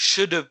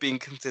should have been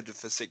considered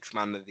for Sixth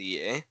Man of the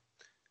Year.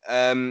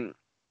 And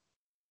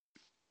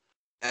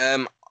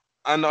I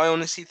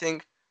honestly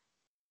think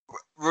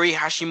Rui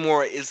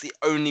Hashimura is the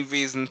only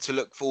reason to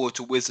look forward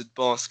to Wizard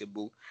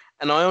basketball.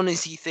 And I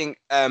honestly think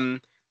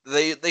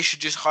they should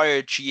just hire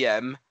a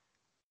GM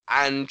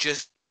and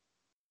just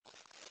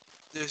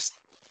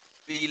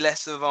be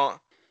less of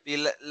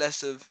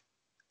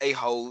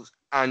a-holes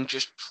and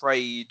just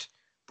trade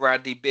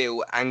Bradley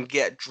Beal and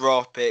get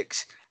draft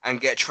picks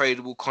and get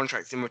tradable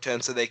contracts in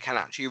return so they can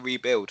actually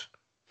rebuild.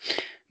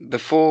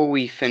 Before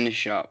we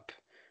finish up,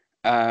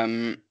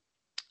 I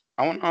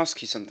want to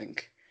ask you something.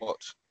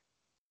 What?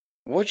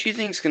 What do you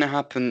think is going to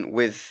happen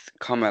with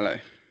Carmelo?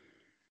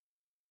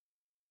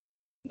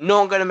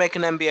 Not going to make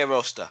an NBA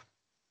roster.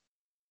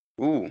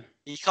 Ooh.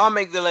 He can't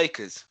make the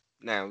Lakers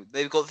now.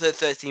 They've got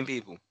 13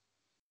 people.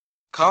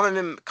 Can't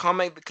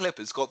make the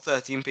Clippers, got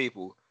 13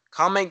 people.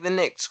 Can't make the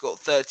Knicks, got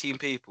 13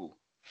 people.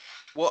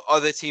 What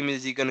other team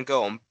is he going to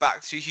go on?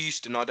 Back to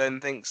Houston? I don't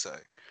think so.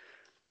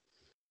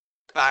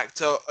 Back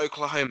to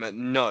Oklahoma?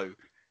 No.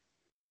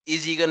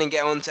 Is he going to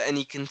get onto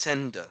any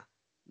contender?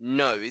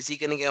 No. Is he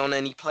going to get on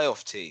any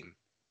playoff team?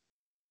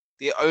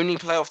 The only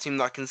playoff team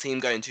that I can see him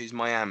going to is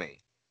Miami.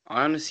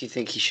 I honestly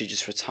think he should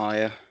just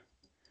retire.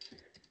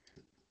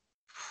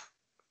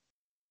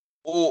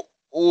 Or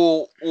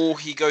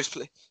he goes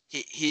play.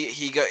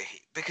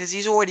 Because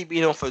he's already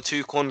been offered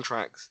 2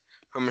 contracts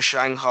from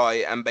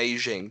Shanghai and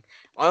Beijing.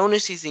 I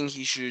honestly think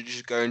he should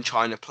just go and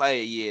try and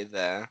play a year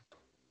there.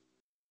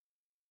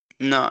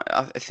 No,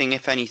 I think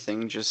if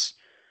anything, just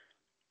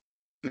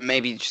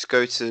maybe just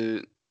go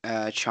to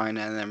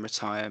China and then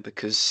retire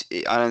because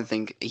I don't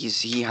think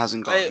he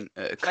hasn't got Play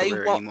a play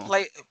career what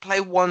anymore. play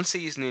one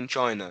season in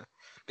China,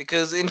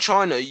 because in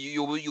China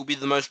you'll be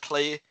the most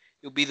paid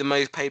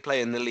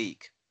player in the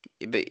league.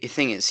 But the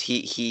thing is,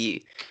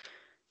 he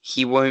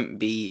won't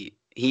be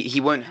he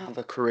won't have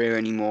a career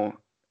anymore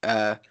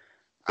I,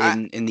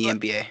 in the like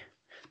NBA.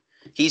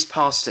 He's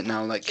past it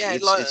now. Like yeah,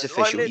 it's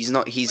official. He's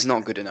like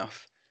not good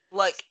enough.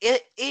 like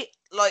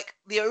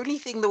the only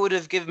thing that would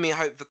have given me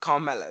hope for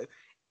Carmelo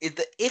is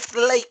that if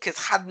the Lakers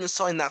hadn't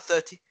signed that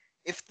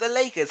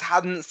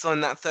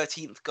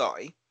 13th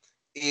guy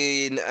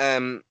in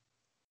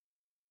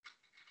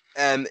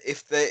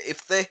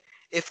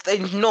if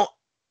they'd not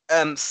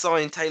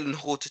signed Taylor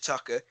Horton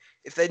Tucker,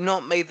 if they'd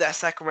not made that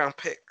second round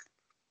pick,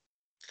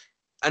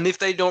 and if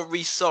they'd not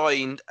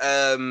re-signed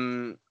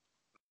no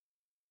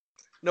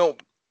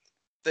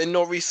they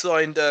not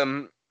re-signed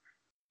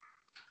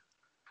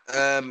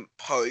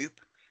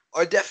Pope,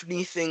 I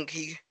definitely think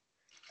he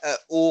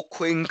or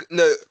Quinn.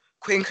 No,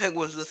 Quinn Cook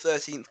was the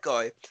 13th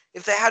guy.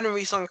 If they hadn't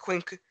re-signed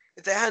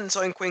if they hadn't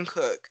signed Quinn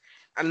Cook,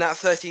 and that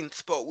 13th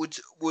spot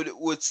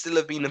would still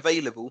have been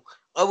available,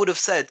 I would have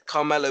said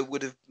Carmelo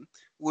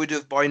would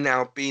have by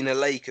now been a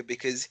Laker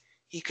because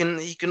he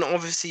can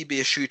obviously be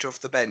a shooter off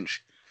the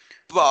bench.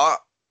 But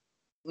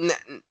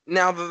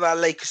now that that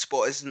Laker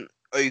spot isn't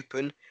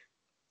open,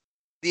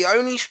 the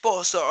only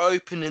spots that are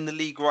open in the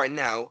league right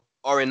now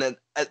are in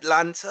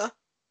Atlanta,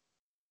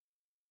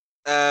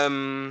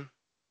 um,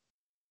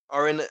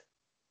 are in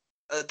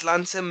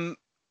Atlanta.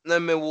 No,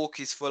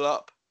 Milwaukee's full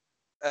up.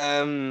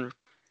 Um,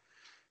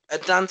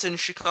 Atlanta and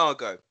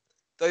Chicago.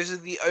 Those are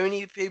the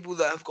only people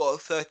that have got a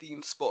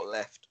 13th spot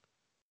left.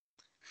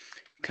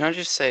 Can I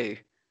just say,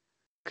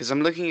 because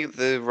I'm looking at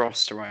the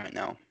roster right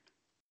now,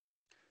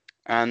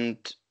 and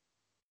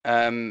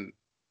um,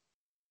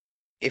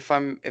 if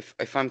I'm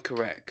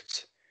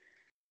correct,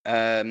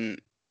 um,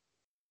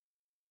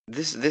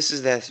 this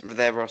is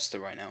their roster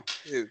right now.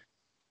 Who?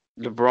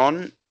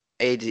 LeBron,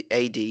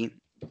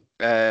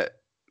 AD,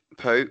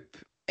 Pope,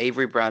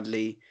 Avery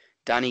Bradley,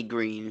 Danny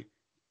Green,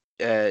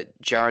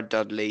 Jared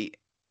Dudley,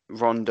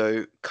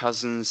 Rondo,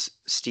 Cousins,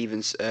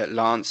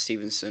 Lance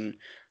Stevenson,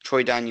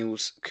 Troy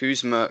Daniels,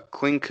 Kuzma,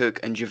 Quinn Cook,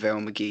 and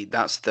JaVale McGee.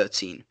 That's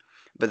 13.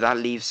 But that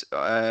leaves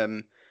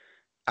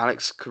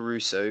Alex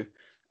Caruso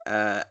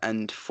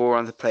and four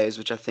other players,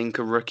 which I think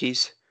are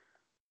rookies.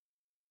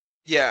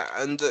 Yeah,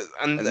 And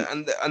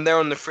and they're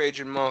on the free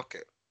agent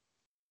market.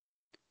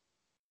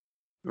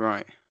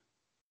 right,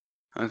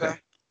 okay. Okay,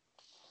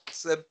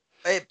 so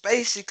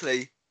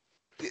basically,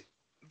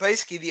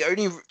 basically the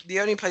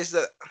only place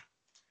that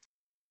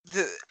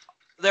the,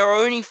 there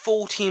are only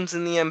four teams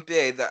in the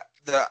NBA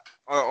that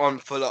are on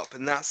full up,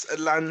 and that's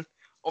Atlanta.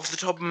 Off the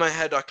top of my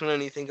head, I can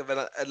only think of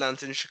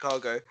Atlanta and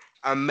Chicago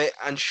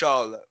and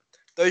Charlotte.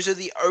 Those are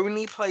the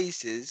only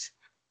places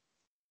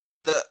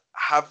that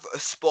have a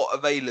spot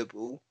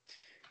available.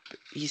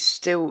 He's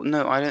still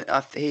no. I don't.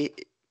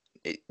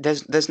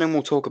 There's no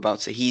more talk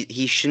about it.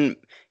 He shouldn't.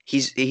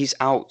 He's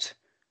out.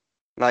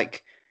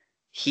 Like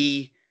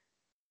he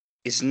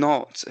is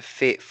not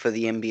fit for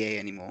the NBA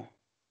anymore.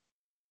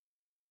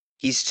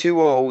 He's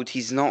too old.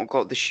 He's not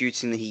got the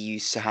shooting that he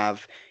used to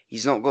have.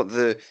 He's not got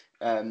the.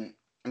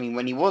 I mean,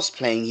 when he was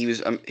playing, he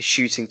was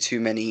shooting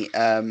too many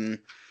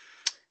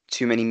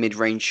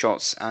mid-range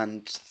shots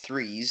and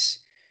threes.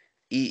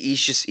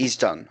 He's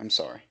done. I'm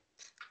sorry.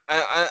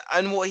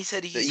 And what he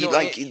said, But he's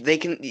not. they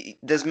can.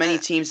 There's many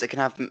Uh, teams that can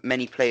have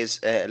many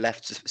players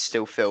left to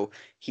still fill.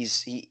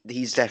 He's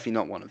definitely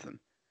not one of them.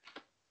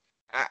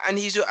 and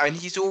he's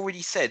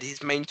already said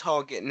his main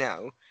target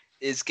now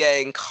is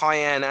getting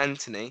Kyan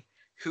Anthony,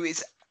 who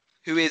is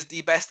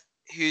the best,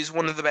 who's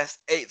one of the best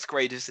eighth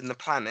graders on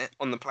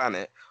the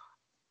planet,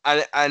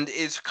 and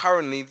is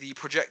currently the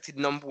projected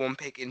number one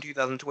pick in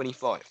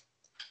 2025.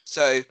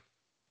 So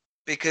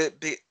because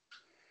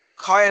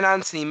Kyan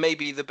Anthony may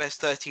be the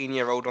best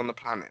 13-year-old on the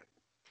planet.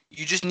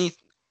 You just need,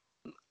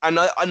 and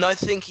I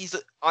think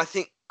I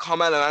think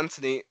Carmelo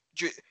Anthony,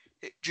 due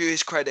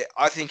his credit,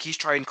 I think he's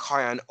trained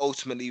Kyan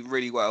ultimately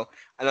really well,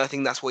 and I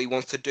think that's what he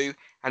wants to do.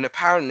 And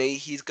apparently,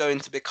 he's going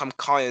to become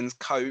Kyan's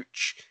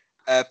coach,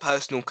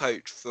 personal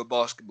coach for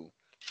basketball,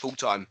 full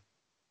time.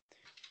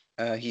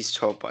 He's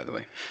 12, by the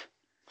way.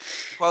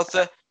 Well,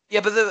 Uh,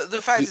 yeah, but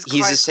the fact is,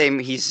 he's the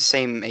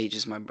same age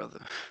as my brother.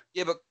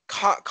 yeah, but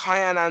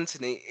Kyan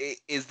Anthony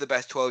is the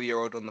best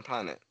 12-year-old on the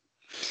planet.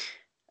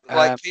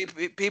 Like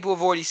Um, people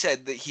have already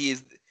said that he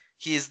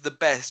is the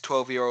best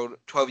 12-year-old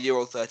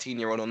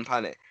 13-year-old on the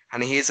planet,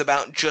 and he is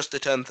about just to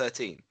turn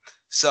 13.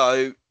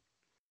 So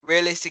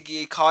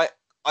realistically,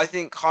 I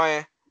think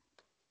Kai,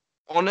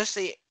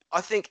 honestly,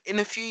 I think in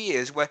a few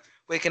years where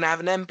we're gonna have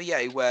an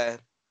NBA where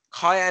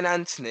Kai and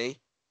Anthony,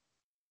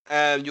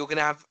 you're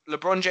gonna have you're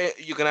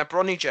gonna have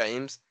Bronny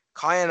James,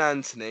 Kai and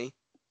Anthony.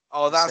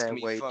 Oh, that's Isaiah gonna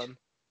be Wade. fun.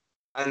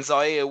 And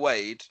Zaire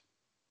Wade.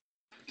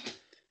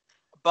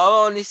 But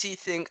I honestly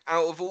think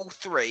out of all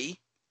three,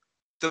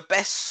 the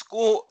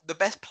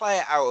best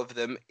player out of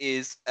them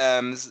is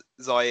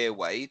Zaire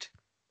Wade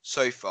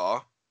so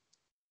far.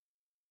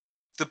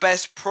 The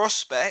best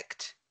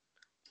prospect,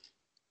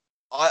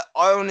 I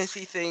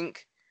honestly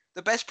think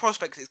the best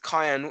prospect is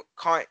Kyan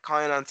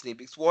Anthony,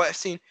 because what I've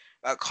seen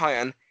about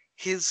Kyan,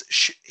 his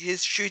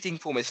shooting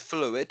form is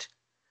fluid,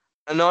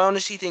 and I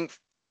honestly think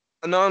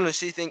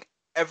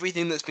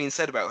everything that's been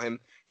said about him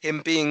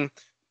being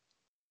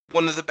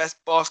one of the best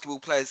basketball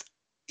players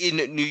in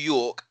New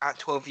York at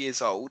 12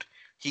 years old.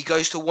 He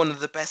goes to one of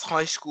the best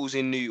high schools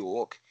in New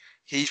York.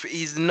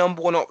 He's the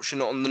number one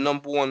option on the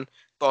number one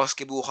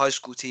basketball high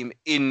school team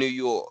in New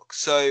York.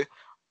 So,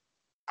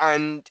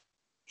 and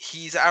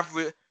he's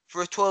average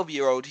for a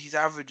 12-year-old, he's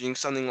averaging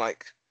something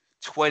like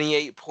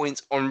 28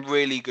 points on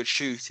really good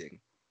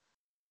shooting.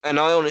 And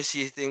I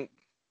honestly think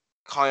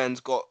Kyan's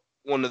got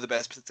one of the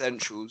best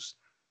potentials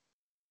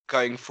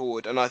going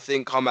forward, and I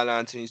think Carmelo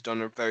Anthony's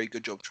done a very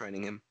good job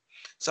training him.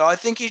 So I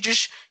think you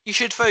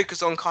should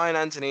focus on Kyan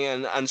Anthony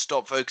and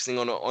stop focusing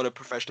on a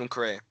professional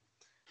career.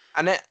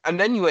 And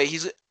anyway,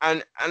 he's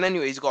got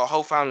a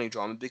whole family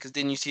drama, because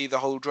didn't you see the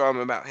whole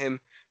drama about him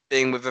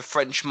being with a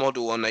French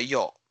model on a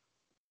yacht?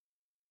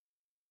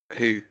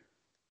 Who?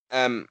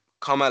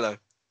 Carmelo.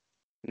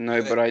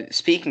 No, but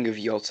speaking of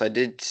yachts, I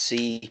did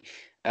see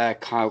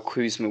Kyle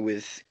Kuzma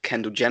with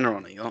Kendall Jenner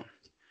on a yacht,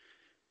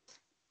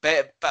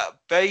 But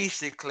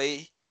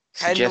basically,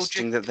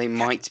 suggesting that they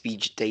might be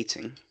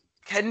dating.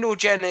 Kendall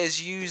Jenner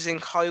is using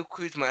Kyle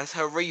Kuzma as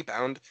her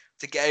rebound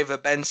to get over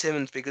Ben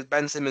Simmons, because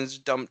Ben Simmons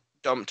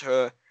dumped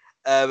her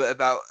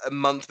about a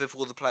month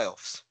before the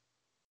playoffs.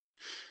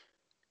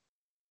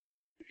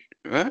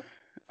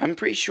 I'm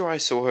pretty sure I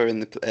saw her in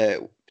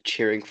the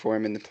cheering for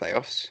him in the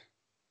playoffs.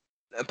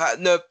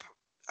 No,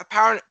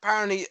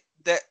 apparently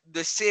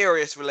the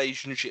serious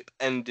relationship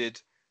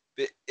ended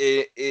at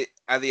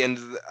the end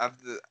of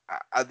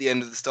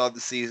the start of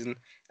the season,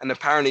 and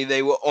apparently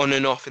they were on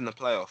and off in the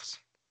playoffs.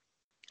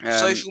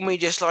 Social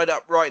media slide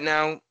up right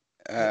now.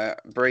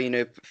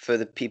 Brayuno, for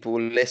the people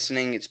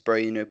listening, it's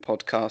Brayuno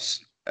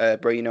podcast,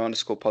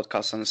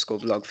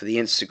 Brayuno_podcast_blog for the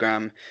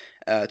Instagram,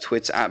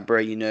 Twitter at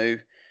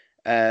Brayuno.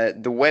 The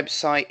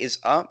website is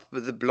up,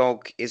 but the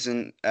blog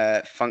isn't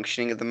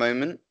functioning at the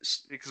moment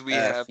because we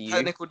have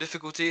technical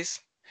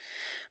difficulties.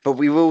 But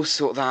we will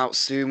sort that out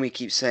soon. We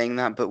keep saying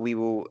that, but we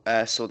will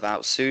sort that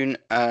out soon.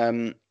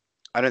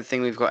 I don't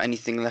think we've got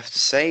anything left to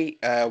say.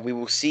 We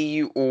will see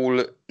you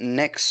all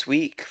next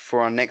week for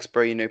our next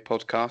Brayuno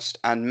podcast,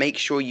 and make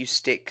sure you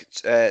stick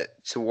to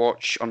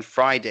watch on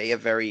Friday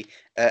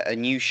a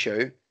new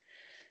show,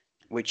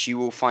 which you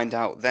will find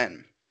out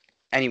then.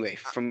 Anyway,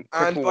 from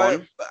Cripple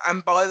One.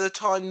 And by the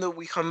time that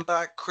we come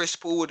back, Chris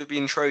Paul would have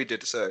been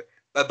traded, so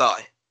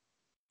bye-bye.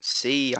 See ya.